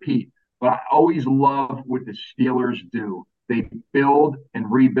to repeat. But I always love what the Steelers do. They build and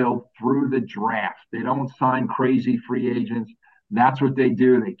rebuild through the draft. They don't sign crazy free agents. That's what they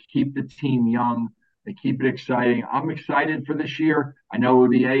do. They keep the team young. They keep it exciting. I'm excited for this year. I know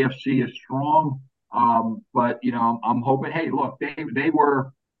the AFC is strong, but I'm hoping. Hey, look, they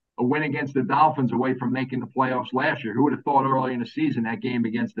were a win against the Dolphins away from making the playoffs last year. Who would have thought early in the season that game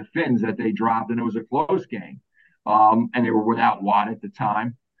against the Finns that they dropped and it was a close game, and they were without Watt at the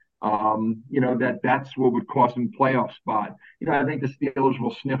time. That's what would cost them a playoff spot. I think the Steelers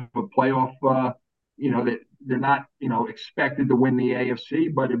will sniff a playoff. They're not expected to win the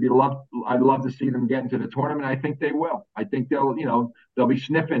AFC, but I'd love to see them get into the tournament. I think they will. I think they'll be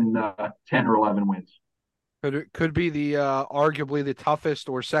sniffing 10 or 11 wins. Could be the arguably the toughest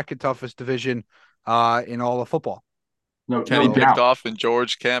or second toughest division in all of football. Kenny picked off and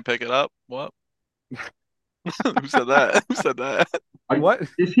George can't pick it up. What? Who said that? Who said that? What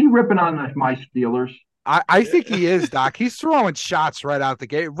is he ripping on my Steelers? I think he is, Doc. He's throwing shots right out the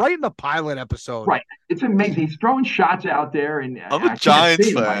gate, right in the pilot episode. Right. It's amazing. He's throwing shots out there. And I'm a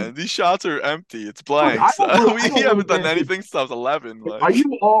Giants fan. These shots are empty. It's blank. We haven't done anything since 11. Are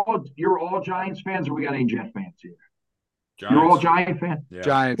you're all Giants fans, or we got any Jet fans here? Giants. You're all Giant fans? Yeah.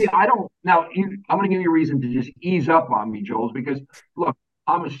 Giants. See, I'm going to give you a reason to just ease up on me, Joel, because, look,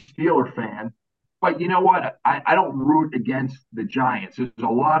 I'm a Steeler fan. But you know what? I don't root against the Giants. There's a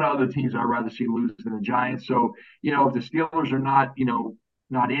lot of other teams I'd rather see lose than the Giants. So, if the Steelers are not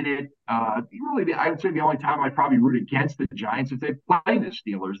in it, really, I would say the only time I'd probably root against the Giants if they play the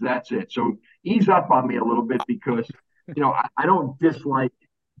Steelers. That's it. So ease up on me a little bit because, I don't dislike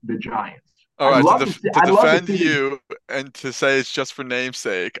the Giants. All right, to defend you and to say it's just for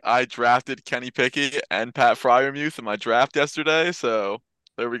namesake, I drafted Kenny Pickett and Pat Freiermuth in my draft yesterday, so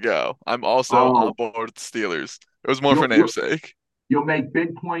there we go. I'm also on board with the Steelers. It was more for namesake. You'll make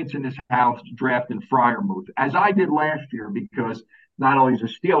big points in this house drafting Freiermuth, as I did last year, because not only is a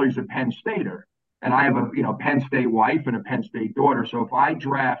Steeler, he's a Penn Stater. And I have a Penn State wife and a Penn State daughter. So if I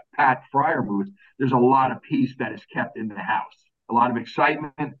draft Pat Freiermuth, there's a lot of peace that is kept in the house. A lot of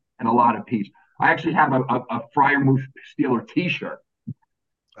excitement and a lot of peace. I actually have a Freiermuth Steeler T-shirt.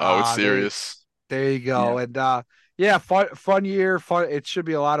 Oh, it's serious. There you go. Yeah. And fun year. Fun. It should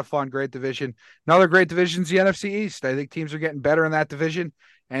be a lot of fun. Great division. Another great division is the NFC East. I think teams are getting better in that division.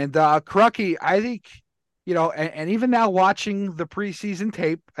 And Krucky, I think, and even now watching the preseason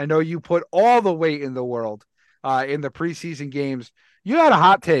tape, I know you put all the weight in the world in the preseason games. You had a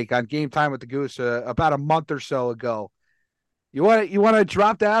hot take on Game Time with the Goose about a month or so ago. You want to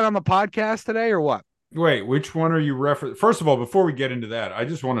drop that on the podcast today or what? Wait, which one are you referencing? First of all, before we get into that, I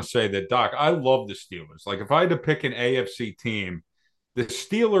just want to say that, Doc, I love the Steelers. Like, if I had to pick an AFC team, the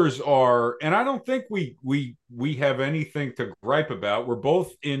Steelers are, and I don't think we have anything to gripe about. We're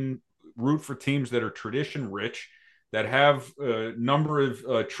both in root for teams that are tradition rich, that have a number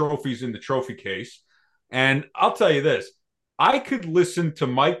of trophies in the trophy case. And I'll tell you this, I could listen to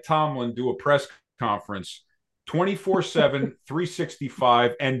Mike Tomlin do a press conference 24/7,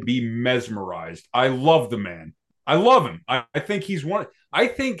 365, and be mesmerized. I love the man. I love him. I think he's one. I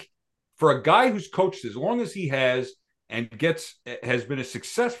think for a guy who's coached as long as he has and has been a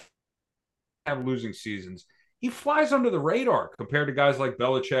success, have losing seasons, he flies under the radar compared to guys like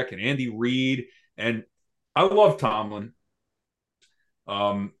Belichick and Andy Reid. And I love Tomlin.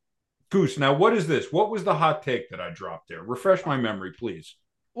 Goose, now what is this? What was the hot take that I dropped there? Refresh my memory, please.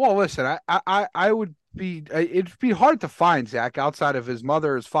 Well, listen, I would be, it'd be hard to find, Zach, outside of his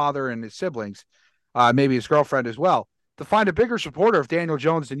mother, his father, and his siblings, maybe his girlfriend as well, to find a bigger supporter of Daniel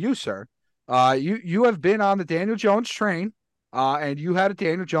Jones than you, sir. You have been on the Daniel Jones train, and you had a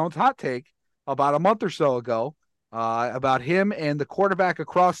Daniel Jones hot take about a month or so ago, about him and the quarterback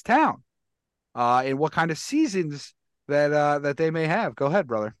across town, and what kind of seasons that they may have. Go ahead,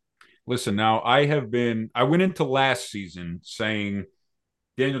 brother. Listen, now I went into last season saying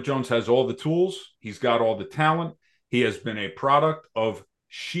Daniel Jones has all the tools. He's got all the talent. He has been a product of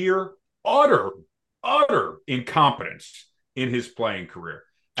sheer, utter incompetence in his playing career.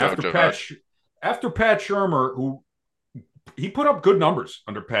 After Pat Shurmur, who he put up good numbers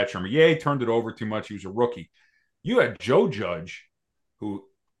under Pat Shurmur. Yeah, he turned it over too much. He was a rookie. You had Joe Judge, who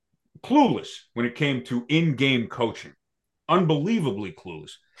clueless when it came to in-game coaching. Unbelievably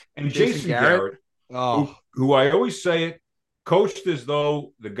clueless. And Jason Garrett, who I always say it, coached as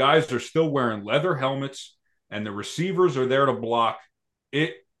though the guys are still wearing leather helmets and the receivers are there to block.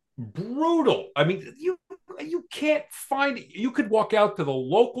 It brutal. I mean, you can't find it. You could walk out to the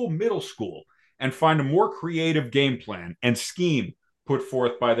local middle school and find a more creative game plan and scheme put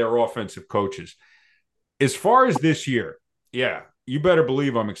forth by their offensive coaches. As far as this year, yeah, you better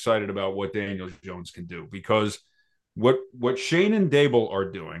believe I'm excited about what Daniel Jones can do, because what Shane and Dable are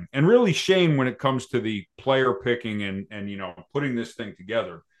doing, and really Shane when it comes to the player picking and you know, putting this thing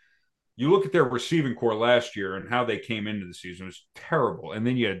together, you look at their receiving core last year and how they came into the season, it was terrible. And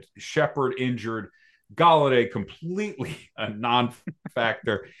then you had Shepard injured, Galladay completely a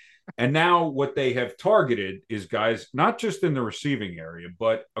non-factor. And now what they have targeted is guys, not just in the receiving area,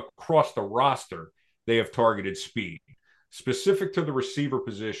 but across the roster, they have targeted speed. Specific to the receiver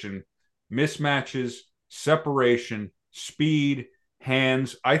position, mismatches, separation, speed,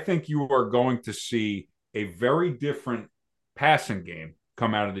 hands. I think you are going to see a very different passing game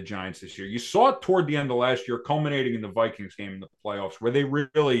come out of the Giants this year. You saw it toward the end of last year, culminating in the Vikings game in the playoffs, where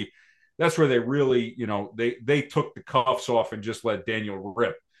that's where they really, you know, they took the cuffs off and just let Daniel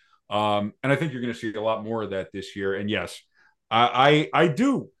rip. And I think you're going to see a lot more of that this year. And yes, I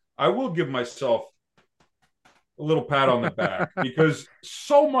will give myself a little pat on the back, because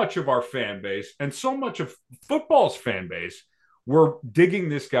so much of our fan base and so much of football's fan base were digging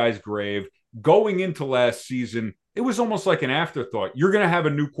this guy's grave going into last season. It was almost like an afterthought. You're going to have a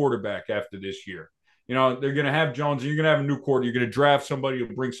new quarterback after this year. You know, they're going to have Jones, and you're going to have a new quarterback. You're going to draft somebody,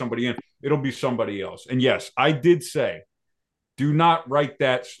 you'll bring somebody in. It'll be somebody else. And yes, I did say, do not write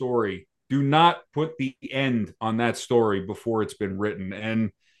that story. Do not put the end on that story before it's been written.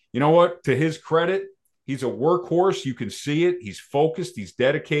 And you know what? To his credit, he's a workhorse. You can see it. He's focused. He's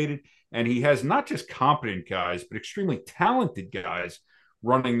dedicated. And he has not just competent guys, but extremely talented guys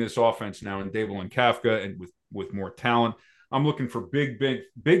running this offense now in Dable and Kafka, and with more talent. I'm looking for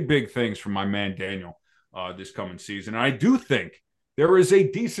big things from my man Daniel this coming season. And I do think there is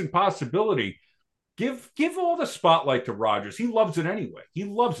a decent possibility. Give all the spotlight to Rodgers. He loves it anyway. He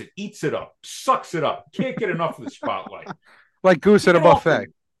loves it, eats it up, sucks it up. Can't get enough of the spotlight. Like Goose at a buffet.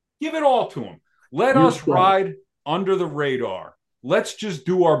 Give it all to him. Let us ride under the radar. Let's just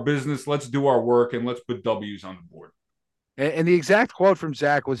do our business. Let's do our work, and let's put W's on the board. And the exact quote from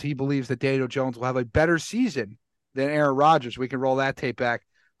Zach was he believes that Daniel Jones will have a better season than Aaron Rodgers. We can roll that tape back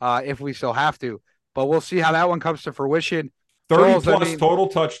if we still have to. But we'll see how that one comes to fruition. 30-plus total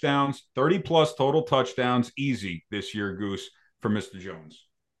touchdowns, 30-plus total touchdowns, easy this year, Goose, for Mr. Jones.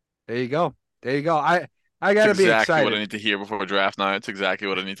 There you go. I got to be excited. Exactly what I need to hear before draft night. It's exactly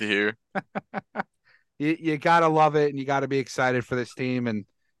what I need to hear. You got to love it, and you got to be excited for this team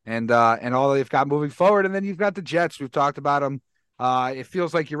and all they've got moving forward. And then you've got the Jets. We've talked about them It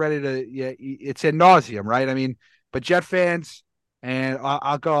feels like you're ready to. Yeah, it's ad nauseum, right? I mean, but Jet fans, and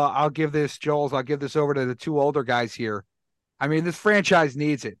I'll give this over to the two older guys here. I mean, this franchise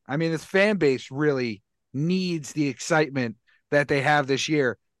needs it. I mean, this fan base really needs the excitement that they have this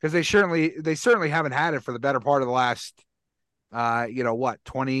year because they certainly haven't had it for the better part of the last,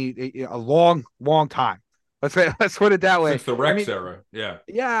 20, a long time. Let's put it that way. Since the Rex era, yeah.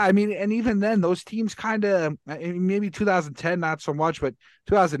 Yeah, I mean, and even then, those teams kind of, maybe 2010, not so much, but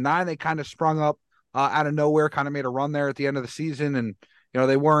 2009, they kind of sprung up out of nowhere, kind of made a run there at the end of the season, and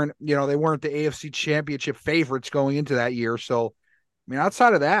they weren't the AFC Championship favorites going into that year. So, I mean,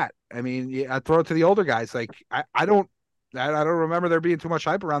 outside of that, I mean, I throw it to the older guys. Like, I don't remember there being too much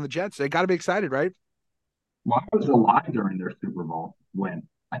hype around the Jets. They got to be excited, right? Well, I was alive during their Super Bowl win.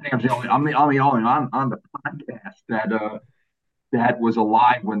 I think I'm the only on the podcast that was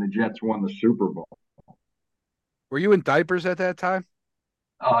alive when the Jets won the Super Bowl. Were you in diapers at that time?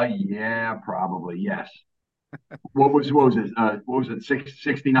 Yeah, probably yes. What was it?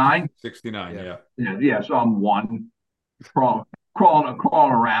 69? 69, yeah. Yeah. So I'm one crawling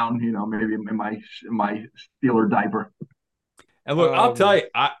around, maybe in my Steeler diaper. And look, I'll tell you,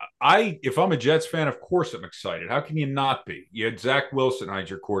 I if I'm a Jets fan, of course I'm excited. How can you not be? You had Zach Wilson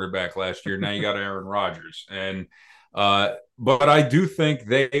as your quarterback last year. Now you got Aaron Rodgers, and but I do think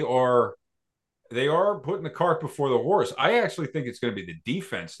they are putting the cart before the horse. I actually think it's going to be the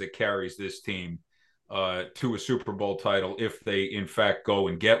defense that carries this team to a Super Bowl title if they in fact go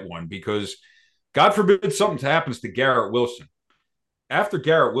and get one. Because God forbid something happens to Garrett Wilson. After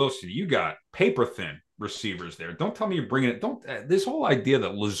Garrett Wilson, you got paper thin receivers there. Don't tell me you're bringing it. This whole idea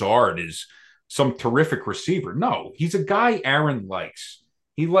that Lazard is some terrific receiver. No, he's a guy Aaron likes.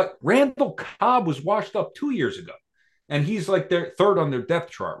 Randall Cobb was washed up 2 years ago, and he's like their third on their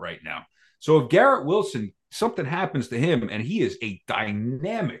depth chart right now. So if Garrett Wilson, something happens to him, and he is a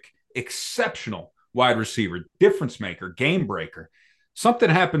dynamic, exceptional wide receiver, difference maker, game breaker. Something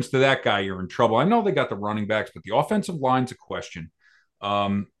happens to that guy, you're in trouble. I know they got the running backs, but the offensive line's a question.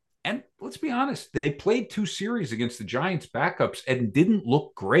 And let's be honest, they played 2 series against the Giants backups and didn't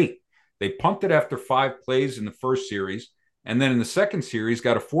look great. They punted after 5 plays in the first series, and then in the second series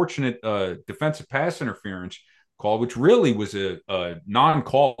got a fortunate defensive pass interference call, which really was a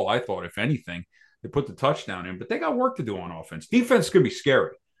non-call, I thought, if anything. They put the touchdown in, but they got work to do on offense. Defense could be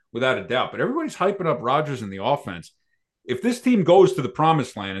scary, without a doubt, but everybody's hyping up Rodgers and the offense. If this team goes to the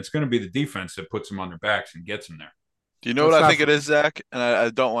promised land, it's going to be the defense that puts them on their backs and gets them there. Do you know what I think it is, Zach? And I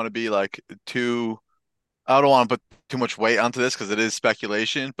don't want to be I don't want to put too much weight onto this because it is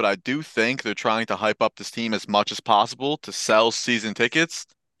speculation, but I do think they're trying to hype up this team as much as possible to sell season tickets,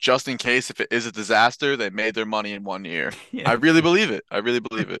 just in case if it is a disaster, they made their money in 1 year. Yeah. I really believe it. I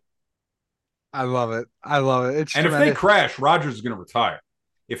love it. It's and tremendous. If they crash, Rodgers is going to retire.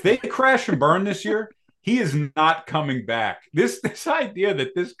 If they crash and burn this year, he is not coming back. This idea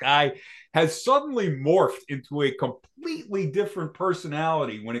that this guy has suddenly morphed into a completely different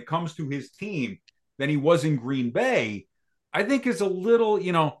personality when it comes to his team than he was in Green Bay, I think is a little,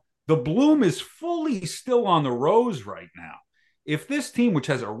 the bloom is fully still on the rose right now. If this team, which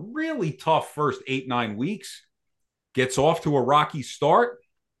has a really tough first 8-9 weeks, gets off to a rocky start,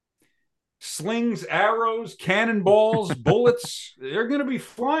 slings, arrows, cannonballs, bullets, they're going to be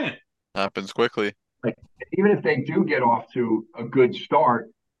flying. Happens quickly. Even if they do get off to a good start,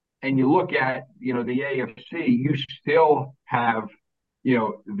 and you look at, the AFC, you still have,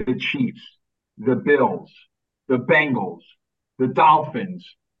 the Chiefs, the Bills, the Bengals, the Dolphins,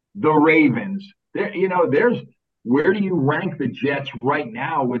 the Ravens. There's where do you rank the Jets right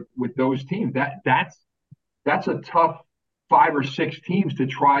now with those teams? That's a tough 5 or 6 teams to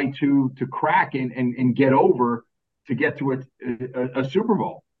try to crack and get over to get to a Super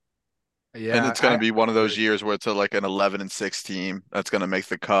Bowl. Yeah, and it's going to be one of those years where it's an 11-6 team that's going to make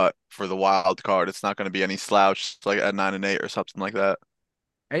the cut for the wild card. It's not going to be any slouch like at 9-8 or something like that.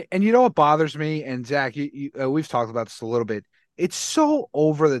 And you know what bothers me? And Zach, we've talked about this a little bit. It's so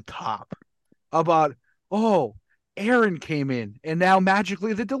over the top about, Aaron came in and now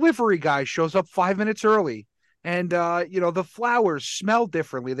magically the delivery guy shows up 5 minutes early. And, the flowers smell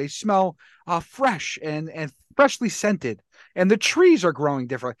differently. They smell fresh and freshly scented. And the trees are growing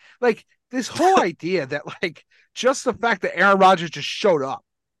differently. Like, this whole idea that, just the fact that Aaron Rodgers just showed up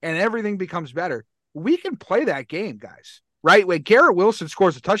and everything becomes better, we can play that game, guys, right? When Garrett Wilson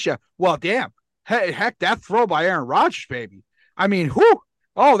scores a touchdown, well, damn, heck, that throw by Aaron Rodgers, baby. I mean,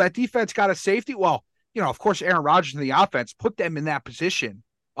 that defense got a safety. Well, of course, Aaron Rodgers and the offense put them in that position,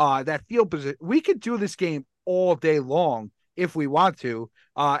 that field position. We could do this game all day long if we want to.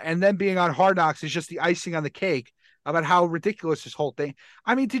 And then being on Hard Knocks is just the icing on the cake. about how ridiculous this whole thing.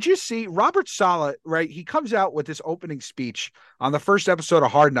 I mean, did you see Robert Saleh, right? He comes out with this opening speech on the first episode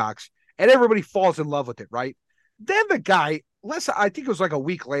of Hard Knocks, and everybody falls in love with it, right? Then the guy, I think it was like a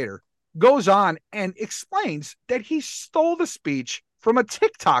week later, goes on and explains that he stole the speech from a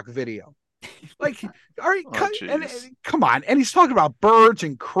TikTok video. Like, all right, and come on. And he's talking about birds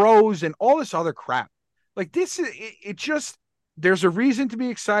and crows and all this other crap. Like, this is it just, there's a reason to be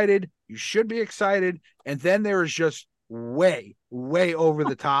excited. You should be excited. And then there is just way, way over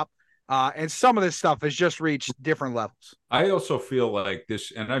the top. And some of this stuff has just reached different levels. I also feel like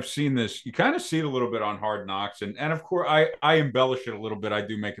this, and I've seen this, you kind of see it a little bit on Hard Knocks. And of course, I embellish it a little bit. I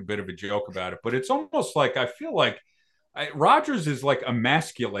do make a bit of a joke about it. But it's almost like, I feel like Rodgers is like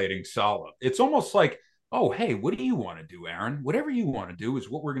emasculating Saleh. It's almost like, oh, hey, what do you want to do, Aaron? Whatever you want to do is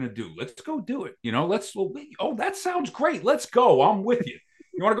what we're going to do. Let's go do it. That sounds great. Let's go. I'm with you.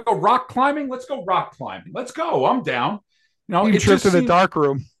 You want to go rock climbing? Let's go rock climbing. Let's go. I'm down. You trip to the dark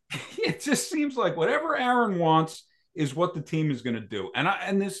room. It just seems like whatever Aaron wants is what the team is going to do.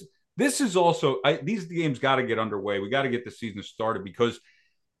 And this is also, these games got to get underway. We got to get the season started because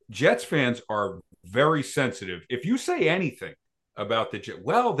Jets fans are very sensitive. If you say anything about the Jets,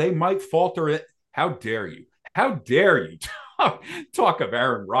 well, they might falter it. How dare you? How dare you talk of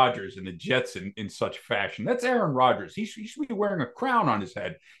Aaron Rodgers and the Jets in such fashion? That's Aaron Rodgers. He should be wearing a crown on his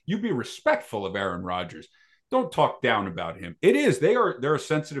head. You be respectful of Aaron Rodgers. Don't talk down about him. They're a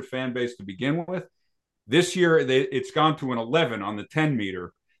sensitive fan base to begin with. This year, it's gone to an 11 on the 10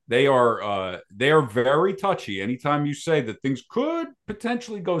 meter. They are very touchy. Anytime you say that things could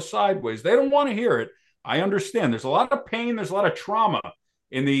potentially go sideways, they don't want to hear it. I understand. There's a lot of pain. There's a lot of trauma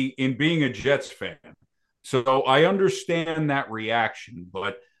in being a Jets fan. So I understand that reaction.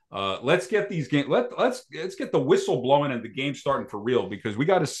 But let's get these games. Let's get the whistle blowing and the game starting for real because we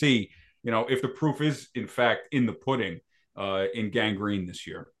got to see. If the proof is, in fact, in the pudding in Gangrene this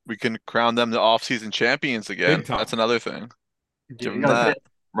year. We can crown them the off-season champions again. That's another thing. Give them that.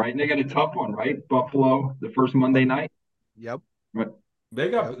 Right, and they got a tough one, right? Buffalo, the first Monday night. Yep. Right.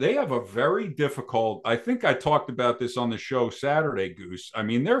 They have a very difficult. I think I talked about this on the show Saturday, Goose. I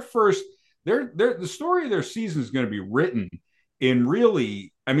mean, the story of their season is going to be written in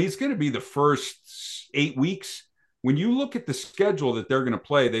really. I mean, it's going to be the first 8 weeks. When you look at the schedule that they're going to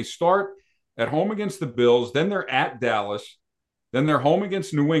play, they start at home against the Bills, then they're at Dallas, then they're home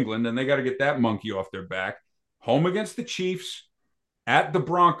against New England, and they got to get that monkey off their back. Home against the Chiefs, at the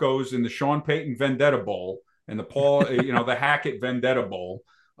Broncos in the Sean Payton Vendetta Bowl and the Hackett Vendetta Bowl.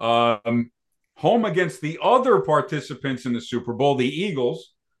 Home against the other participants in the Super Bowl, the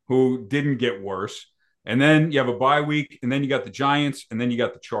Eagles, who didn't get worse. And then you have a bye week, and then you got the Giants, and then you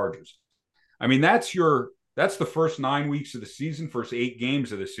got the Chargers. I mean, that's the first 9 weeks of the season, first 8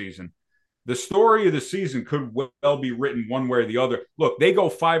 games of the season. The story of the season could well be written one way or the other. Look, they go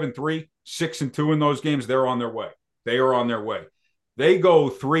 5-3, 6-2 in those games. They're on their way. They are on their way. They go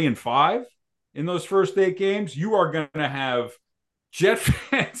 3-5 in those first 8 games. You are going to have Jet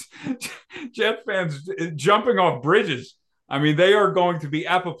fans jumping off bridges. I mean, they are going to be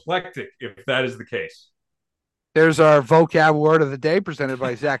apoplectic if that is the case. There's our vocab word of the day presented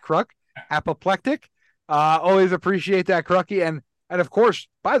by Zach Kruk. Apoplectic. Always appreciate that, Krucky. And of course,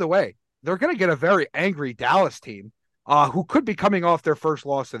 by the way, they're going to get a very angry Dallas team who could be coming off their first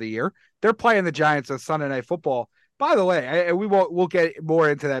loss of the year. They're playing the Giants on Sunday Night Football. By the way, we'll get more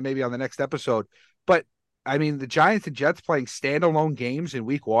into that maybe on the next episode. But, I mean, the Giants and Jets playing standalone games in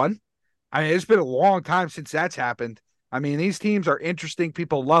week 1. I mean, it's been a long time since that's happened. I mean, these teams are interesting.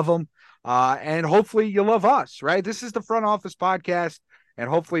 People love them. And hopefully you love us, right? This is the Front Office Podcast. And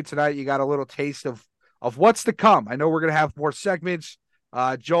hopefully tonight you got a little taste of what's to come. I know we're going to have more segments.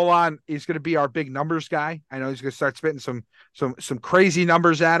 Jolan is going to be our big numbers guy. I know he's going to start spitting some crazy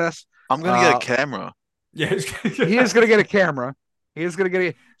numbers at us. I'm going to get a camera. Yeah, he is going to get a camera. He is going to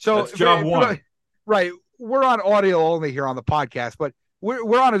get so that's job one. Right. We're on audio only here on the podcast, but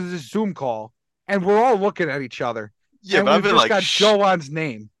we're on a Zoom call and we're all looking at each other. Yeah, but I've been got Jolan's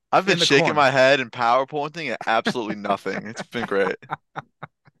name. I've been shaking my head and PowerPointing at absolutely nothing. It's been great.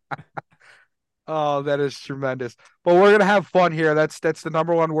 Oh, that is tremendous. But we're gonna have fun here. That's the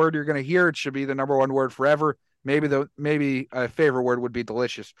number one word you're gonna hear. It should be the number one word forever. Maybe a favorite word would be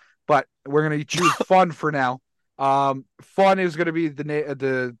delicious. But we're gonna choose fun for now. Fun is gonna be the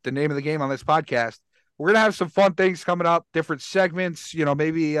name of the game on this podcast. We're gonna have some fun things coming up, different segments.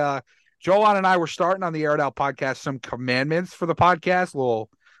 Maybe Jolan and I were starting on the Air It Out podcast some commandments for the podcast, little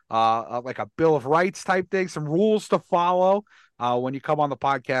like a Bill of Rights type thing, some rules to follow when you come on the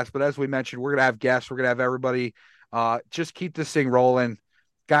podcast. But as we mentioned, we're going to have guests. We're going to have everybody just keep this thing rolling.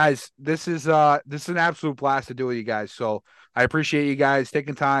 guys, this is an absolute blast to do with you guys. So I appreciate you guys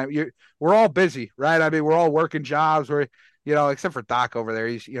taking time. We're all busy, right? I mean, we're all working jobs. We're, except for Doc over there.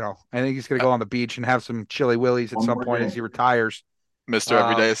 He's, I think he's gonna go on the beach and have some chili willies at some point as he retires. Mr.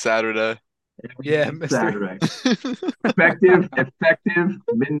 Every Day is Saturday. Yeah, Mr. Saturday. effective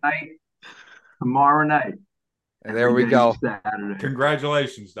midnight tomorrow night. And there we go. Saturday.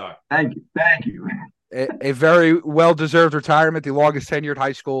 Congratulations, Doc. Thank you. A very well-deserved retirement, the longest tenured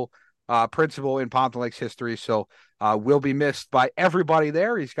high school principal in Pompton Lakes history. So will be missed by everybody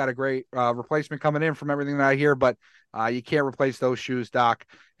there. He's got a great replacement coming in from everything that I hear, but you can't replace those shoes, Doc.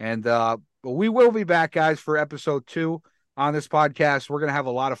 And we will be back, guys, for episode 2 on this podcast. We're going to have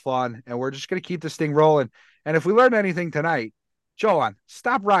a lot of fun, and we're just going to keep this thing rolling. And if we learned anything tonight, Jolan,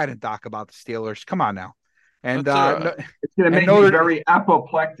 stop riding Doc about the Steelers. Come on now. And it's going to make me very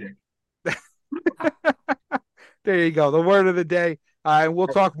apoplectic. There you go. The word of the day. And we'll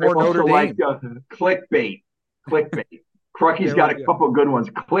talk more Notre Dame. Clickbait. Crucky's got a couple of good ones.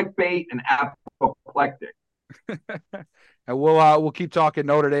 Clickbait and apoplectic. And we'll keep talking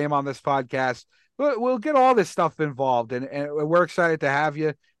Notre Dame on this podcast. We'll get all this stuff involved, and we're excited to have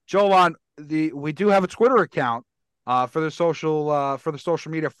you, Jolan. We do have a Twitter account for the social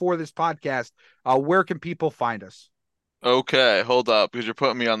media for this podcast. Where can people find us? Okay, hold up, because you're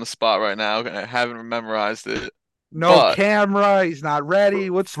putting me on the spot right now, and I haven't memorized it. Camera. He's not ready.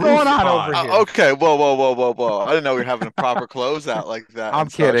 What's going on over here? Okay, whoa. I didn't know we were having a proper closeout like that. I'm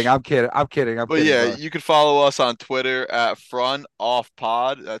kidding. But yeah, you can follow us on Twitter at Front Off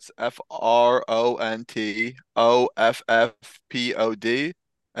Pod. That's FRONTOFFPOD.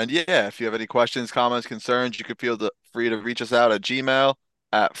 And yeah, if you have any questions, comments, concerns, you can feel free to reach us out at Gmail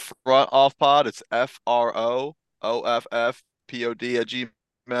at Front Off Pod. It's FROOFFPOD at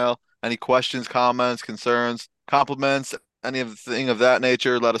Gmail. Any questions, comments, concerns, compliments, anything of that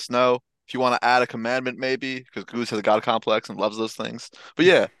nature, let us know. If you want to add a commandment, maybe, because Goose has a God complex and loves those things. But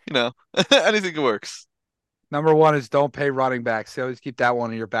yeah, anything works. Number 1 is don't pay running backs. So always keep that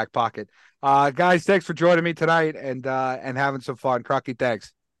one in your back pocket. Guys, thanks for joining me tonight and having some fun. Crocky,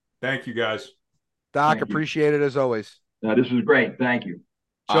 thanks. Thank you, guys. Doc, appreciate it as always. This was great. Thank you.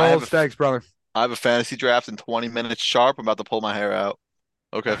 Joel, thanks, brother. I have a fantasy draft in 20 minutes sharp. I'm about to pull my hair out.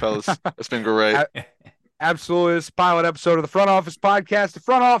 Okay, fellas. It's been great. Absolutely. This pilot episode of the Front Office Podcast. The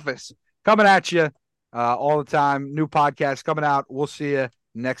Front Office coming at you all the time. New podcast coming out. We'll see you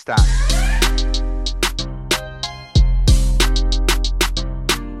next time.